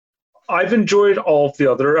 I've enjoyed all of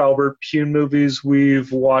the other Albert Pyun movies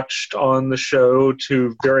we've watched on the show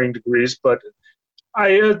to varying degrees, but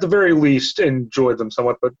I, at the very least, enjoyed them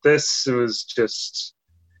somewhat. But this was just...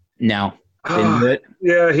 No. Didn't do it?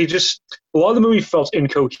 Yeah, a lot of the movie felt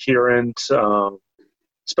incoherent,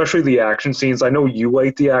 especially the action scenes. I know you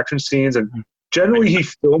like the action scenes, and generally he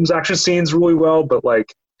films action scenes really well, but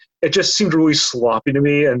like it just seemed really sloppy to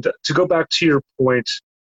me. And to go back to your point,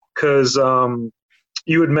 because...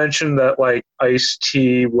 you had mentioned that like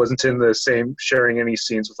Ice-T wasn't in the same sharing any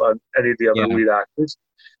scenes with any of the other lead actors.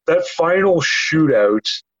 That final shootout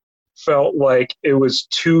felt like it was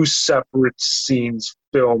two separate scenes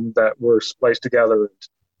filmed that were spliced together. And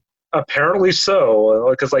apparently so,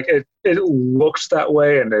 because like it looks that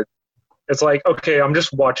way, and it's like, okay, I'm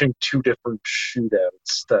just watching two different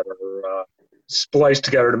shootouts that are spliced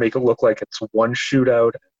together to make it look like it's one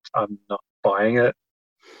shootout. I'm not buying it.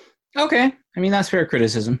 Okay. I mean, that's fair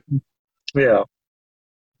criticism. Yeah.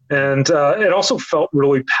 And it also felt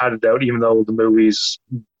really padded out, even though the movie's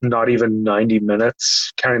not even 90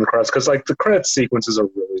 minutes, counting the credits, because like the credit sequences are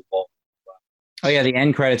really long. Oh, yeah, the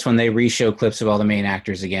end credits when they re-show clips of all the main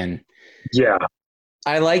actors again. Yeah.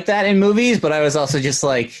 I like that in movies, but I was also just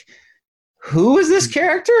like, who is this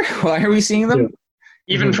character? Why are we seeing them? Yeah.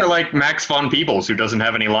 Even for like Max von Peebles, who doesn't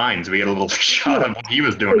have any lines, we get a little shot of what he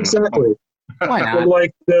was doing. Exactly. Why not?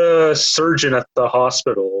 Like the surgeon at the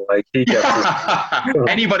hospital, like he gets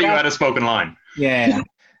anybody who had a spoken line. Yeah.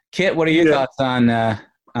 Kit, what are your thoughts on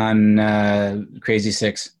Crazy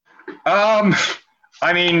Six?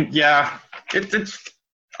 I mean, yeah, it's.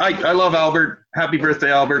 I love Albert. Happy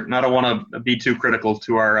birthday, Albert. And I don't want to be too critical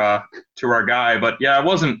to our guy, but yeah, it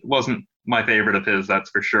wasn't my favorite of his. That's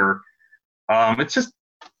for sure. It's just,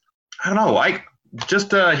 I don't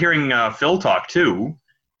know. Hearing Phil talk too.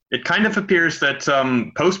 It kind of appears that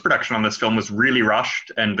post-production on this film was really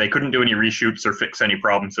rushed, and they couldn't do any reshoots or fix any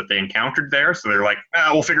problems that they encountered there. So they're like,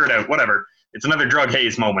 we'll figure it out. Whatever. It's another drug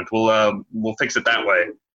haze moment. We'll fix it that way.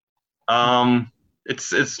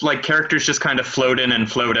 It's like characters just kind of float in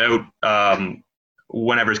and float out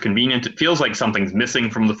whenever it's convenient. It feels like something's missing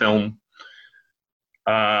from the film.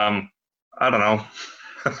 I don't know.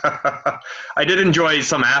 I did enjoy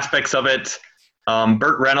some aspects of it.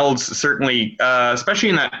 Burt Reynolds certainly, especially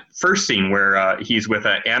in that first scene where he's with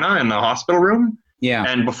Anna in the hospital room. Yeah.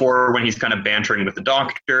 And before, when he's kind of bantering with the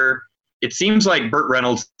doctor, it seems like Burt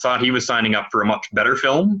Reynolds thought he was signing up for a much better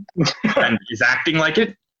film and is acting like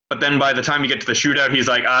it. But then by the time you get to the shootout, he's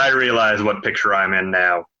like, I realize what picture I'm in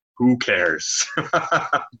now. Who cares?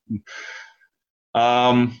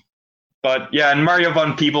 But yeah, and Mario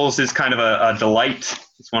Van Peebles is kind of a delight.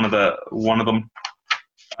 It's one of them.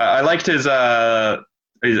 I liked his Allons-y,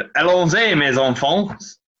 mes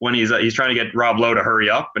enfants, when he's trying to get Rob Lowe to hurry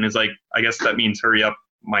up, and he's like, I guess that means hurry up,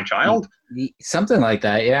 my child. Something like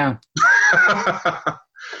that, yeah.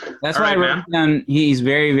 That's why I wrote down he's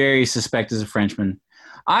very, very suspect as a Frenchman.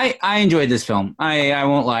 I enjoyed this film. I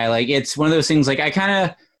won't lie. Like, it's one of those things, like, I kind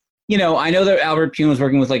of, I know that Albert Pune was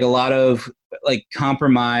working with like a lot of like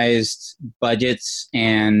compromised budgets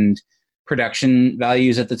and production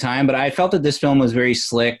values at the time, but I felt that this film was very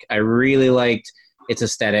slick. I really liked its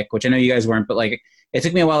aesthetic, which I know you guys weren't, but like, it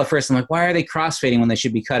took me a while at first. I'm like, why are they crossfading when they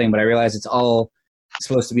should be cutting? But I realized it's all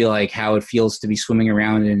supposed to be like how it feels to be swimming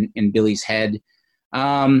around in Billy's head.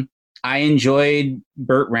 I enjoyed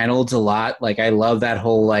Burt Reynolds a lot. Like, I love that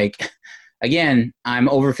whole, like, again, I'm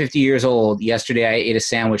over 50 years old. Yesterday I ate a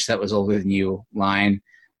sandwich that was older than you line,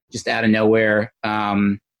 just out of nowhere.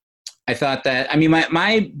 I thought that, I mean,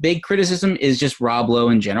 my big criticism is just Rob Lowe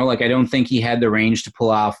in general. Like, I don't think he had the range to pull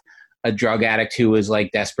off a drug addict who was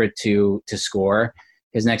like desperate to score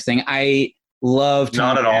his next thing. I love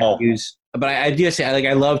Tom Matthews, but I do say,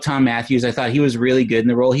 I love Tom Matthews. I thought he was really good in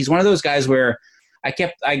the role. He's one of those guys where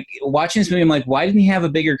I watching this movie, I'm like, why didn't he have a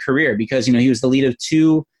bigger career? Because, he was the lead of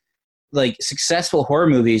two like successful horror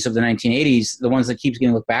movies of the 1980s, the ones that keeps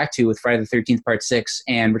getting looked back to with Friday the 13th Part 6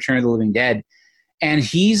 and Return of the Living Dead. And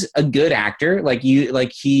he's a good actor.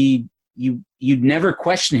 You'd never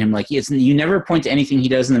question him. Like, you never point to anything he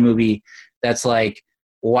does in the movie that's like,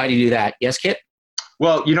 why do you do that? Yes, Kit?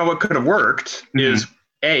 Well, what could have worked is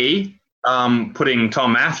putting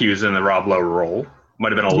Tom Matthews in the Rob Lowe role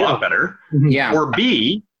might have been a lot better. Yeah. Or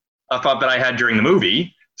B, a thought that I had during the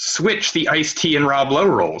movie, switch the Ice-T and Rob Lowe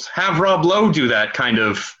roles. Have Rob Lowe do that kind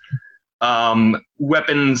of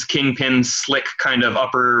weapons kingpin slick kind of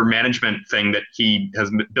upper management thing that he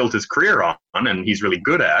has built his career on and he's really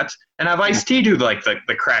good at, and have Ice-T do like the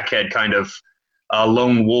crackhead kind of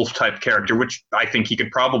lone wolf type character, which I think he could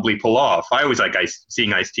probably pull off. I always like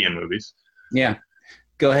seeing Ice-T in movies. Yeah.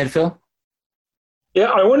 Go ahead, Phil. Yeah,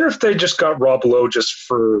 I wonder if they just got Rob Lowe just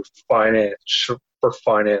for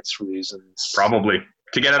finance reasons. Probably.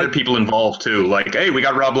 To get other people involved too. Like, hey, we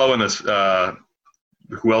got Rob Lowe in this.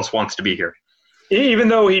 Who else wants to be here? Even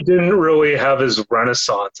though he didn't really have his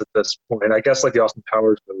renaissance at this point, I guess like the Austin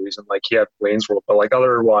Powers movies and like he had Wayne's World, but like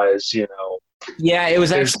otherwise, Yeah, it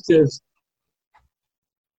was actually.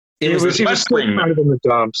 He was still kind of in the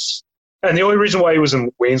dumps. And the only reason why he was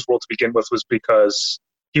in Wayne's World to begin with was because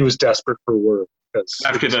he was desperate for work.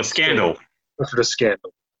 After the scandal.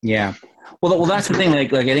 Yeah. Well, that's the thing.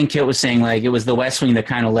 Like I think Kit was saying, like, it was The West Wing that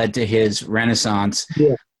kind of led to his renaissance.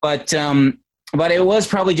 Yeah. But it was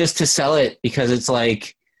probably just to sell it because it's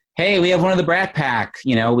like, hey, we have one of the Brat Pack.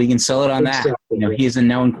 We can sell it on that. He's a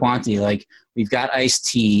known quantity. Like, we've got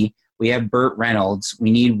Ice-T. We have Burt Reynolds.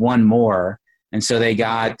 We need one more. And so they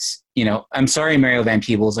got, I'm sorry, Mario Van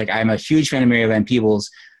Peebles. Like, I'm a huge fan of Mario Van Peebles,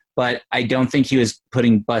 but I don't think he was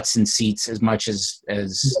putting butts in seats as much as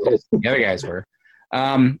the other guys were.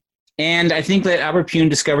 And I think that Albert Pune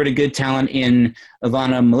discovered a good talent in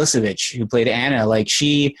Ivana Milicevic, who played Anna. Like,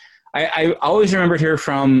 I always remembered her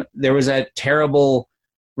from, there was that terrible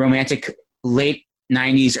romantic late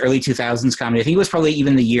 90s, early 2000s comedy. I think it was probably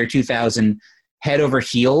even the year 2000, Head Over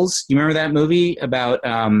Heels. You remember that movie about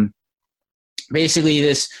basically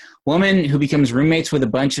this woman who becomes roommates with a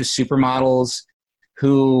bunch of supermodels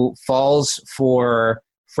who falls for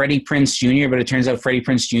Freddie Prinze Jr., but it turns out Freddie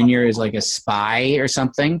Prinze Jr. is like a spy or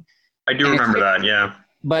something. I do remember that, yeah.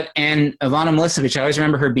 And Ivana Milicevic, I always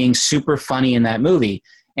remember her being super funny in that movie.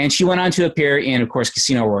 And she went on to appear in, of course,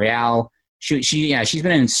 Casino Royale. She's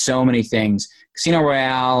been in so many things. Casino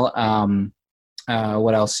Royale,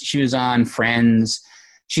 what else? She was on Friends.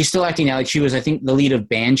 She's still acting now. Like, she was, I think, the lead of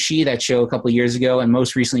Banshee, that show a couple of years ago, and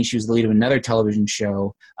most recently she was the lead of another television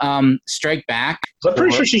show. Strike Back. I'm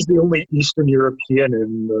pretty sure she's the only Eastern European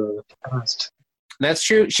in the cast. That's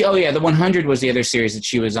true. The 100 was the other series that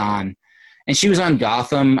she was on, and she was on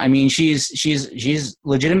Gotham. I mean, she's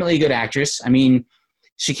legitimately a good actress. I mean,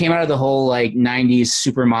 she came out of the whole like 90s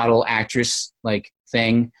supermodel actress like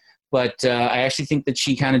thing. But I actually think that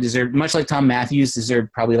she kind of deserved, much like Tom Matthews,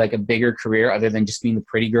 deserved probably like a bigger career other than just being the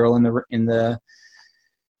pretty girl in the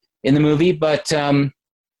movie. But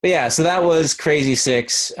But yeah, so that was Crazy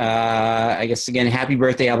Six. I guess, again, happy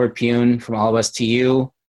birthday, Albert Pune, from all of us to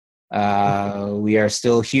you. We are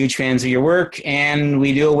still huge fans of your work, and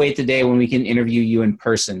we do await the day when we can interview you in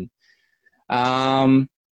person.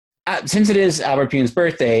 Since it is Albert Pune's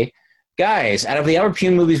birthday, guys, out of the Albert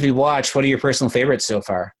Pune movies we've watched, what are your personal favorites so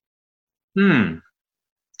far?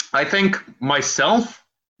 I think myself,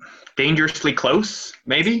 Dangerously Close,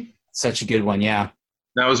 maybe? Such a good one, yeah.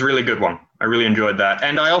 That was a really good one. I really enjoyed that.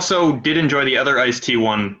 And I also did enjoy the other Ice-T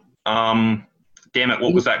one. Damn it,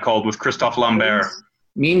 what was that called with Christophe Lambert?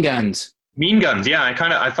 Mean Guns. Mean Guns, yeah.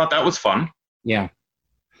 I thought that was fun. Yeah.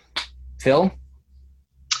 Phil?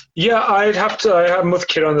 Yeah, I have with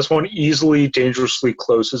Kid on this one. Easily Dangerously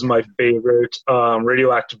Close is my favorite.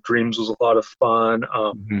 Radioactive Dreams was a lot of fun.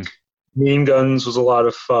 Mean Guns was a lot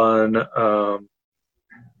of fun.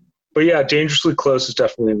 But yeah, Dangerously Close is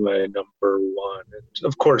definitely my number one. And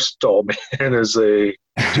of course, Doll Man is a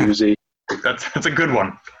doozy. That's a good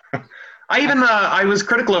one. I was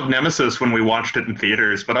critical of Nemesis when we watched it in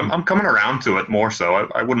theaters, but I'm coming around to it more so.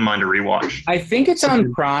 I wouldn't mind a rewatch. I think it's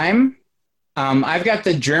on Prime. I've got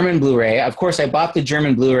the German Blu-ray. Of course, I bought the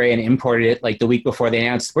German Blu-ray and imported it like the week before they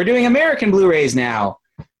announced, we're doing American Blu-rays now.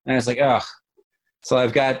 And I was like, ugh. So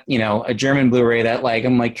I've got, a German Blu-ray that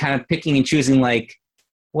I'm kind of picking and choosing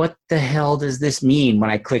what the hell does this mean when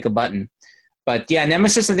I click a button? But yeah,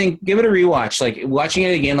 Nemesis, I think, give it a rewatch. Watching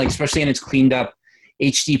it again, especially in its cleaned up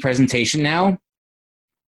HD presentation now,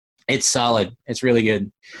 it's solid. It's really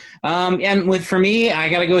good. And for me, I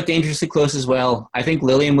got to go with Dangerously Close as well. I think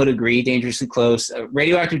Lillian would agree, Dangerously Close.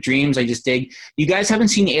 Radioactive Dreams, I just dig. You guys haven't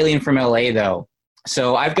seen Alien from LA, though.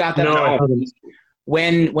 So I've got that. No.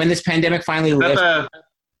 When this pandemic finally lifts.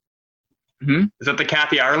 Is that the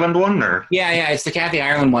Kathy Ireland one? Or? Yeah, it's the Kathy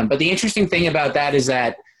Ireland one. But the interesting thing about that is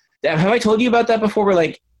that, have I told you about that before,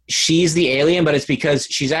 where she's the alien, but it's because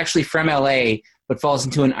she's actually from LA, but falls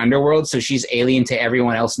into an underworld, so she's alien to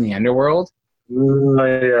everyone else in the underworld.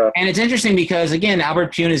 Yeah. And it's interesting because, again,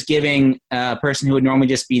 Albert Pune is giving a person who would normally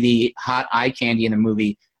just be the hot eye candy in the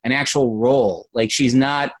movie an actual role. She's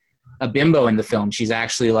not a bimbo in the film. She's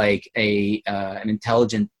actually an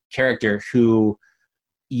intelligent character who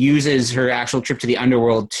uses her actual trip to the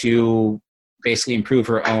underworld to basically improve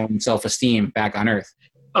her own self-esteem back on Earth.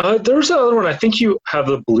 There's another one. I think you have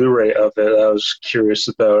the Blu-ray of it. I was curious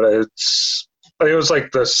about it. I think it was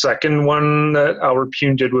the second one that Albert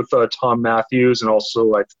Pune did with Tom Matthews, and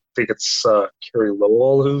also I think it's Carrie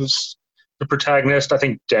Lowell who's the protagonist. I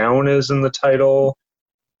think Down is in the title.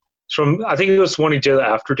 I think it was one he did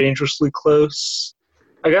after Dangerously Close.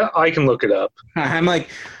 I can look it up. I'm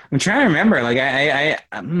trying to remember.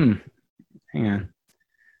 Hang on.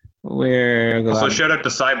 Also, shout out to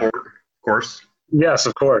Cyborg, of course. Yes,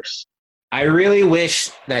 of course. I really wish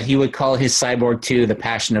that he would call his Cyborg 2 The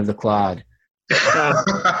Passion of the Claude.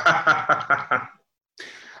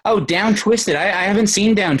 Oh, Down Twisted. I haven't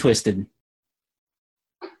seen Down Twisted.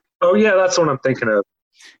 Oh, yeah, that's what I'm thinking of.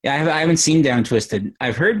 Yeah, I haven't seen Down Twisted.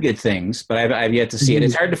 I've heard good things, but I've yet to see it.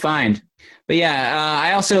 It's hard to find. But yeah,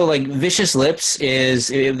 I also Vicious Lips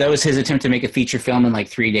that was his attempt to make a feature film in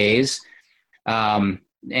 3 days. And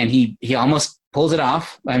he almost pulls it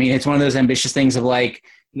off. I mean, it's one of those ambitious things of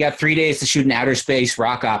you got 3 days to shoot an outer space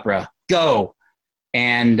rock opera. Go.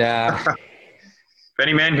 And if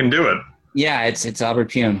any man can do it. Yeah, it's Albert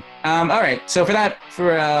Pune. All right, so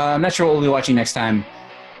I'm not sure what we'll be watching next time.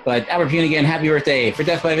 But Albert Pune again, happy birthday for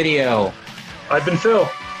Death by Video. I've been Phil.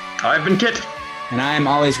 I've been Kit. And I'm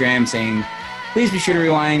always Graham saying, please be sure to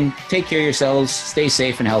rewind, take care of yourselves, stay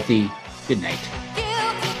safe and healthy. Good night.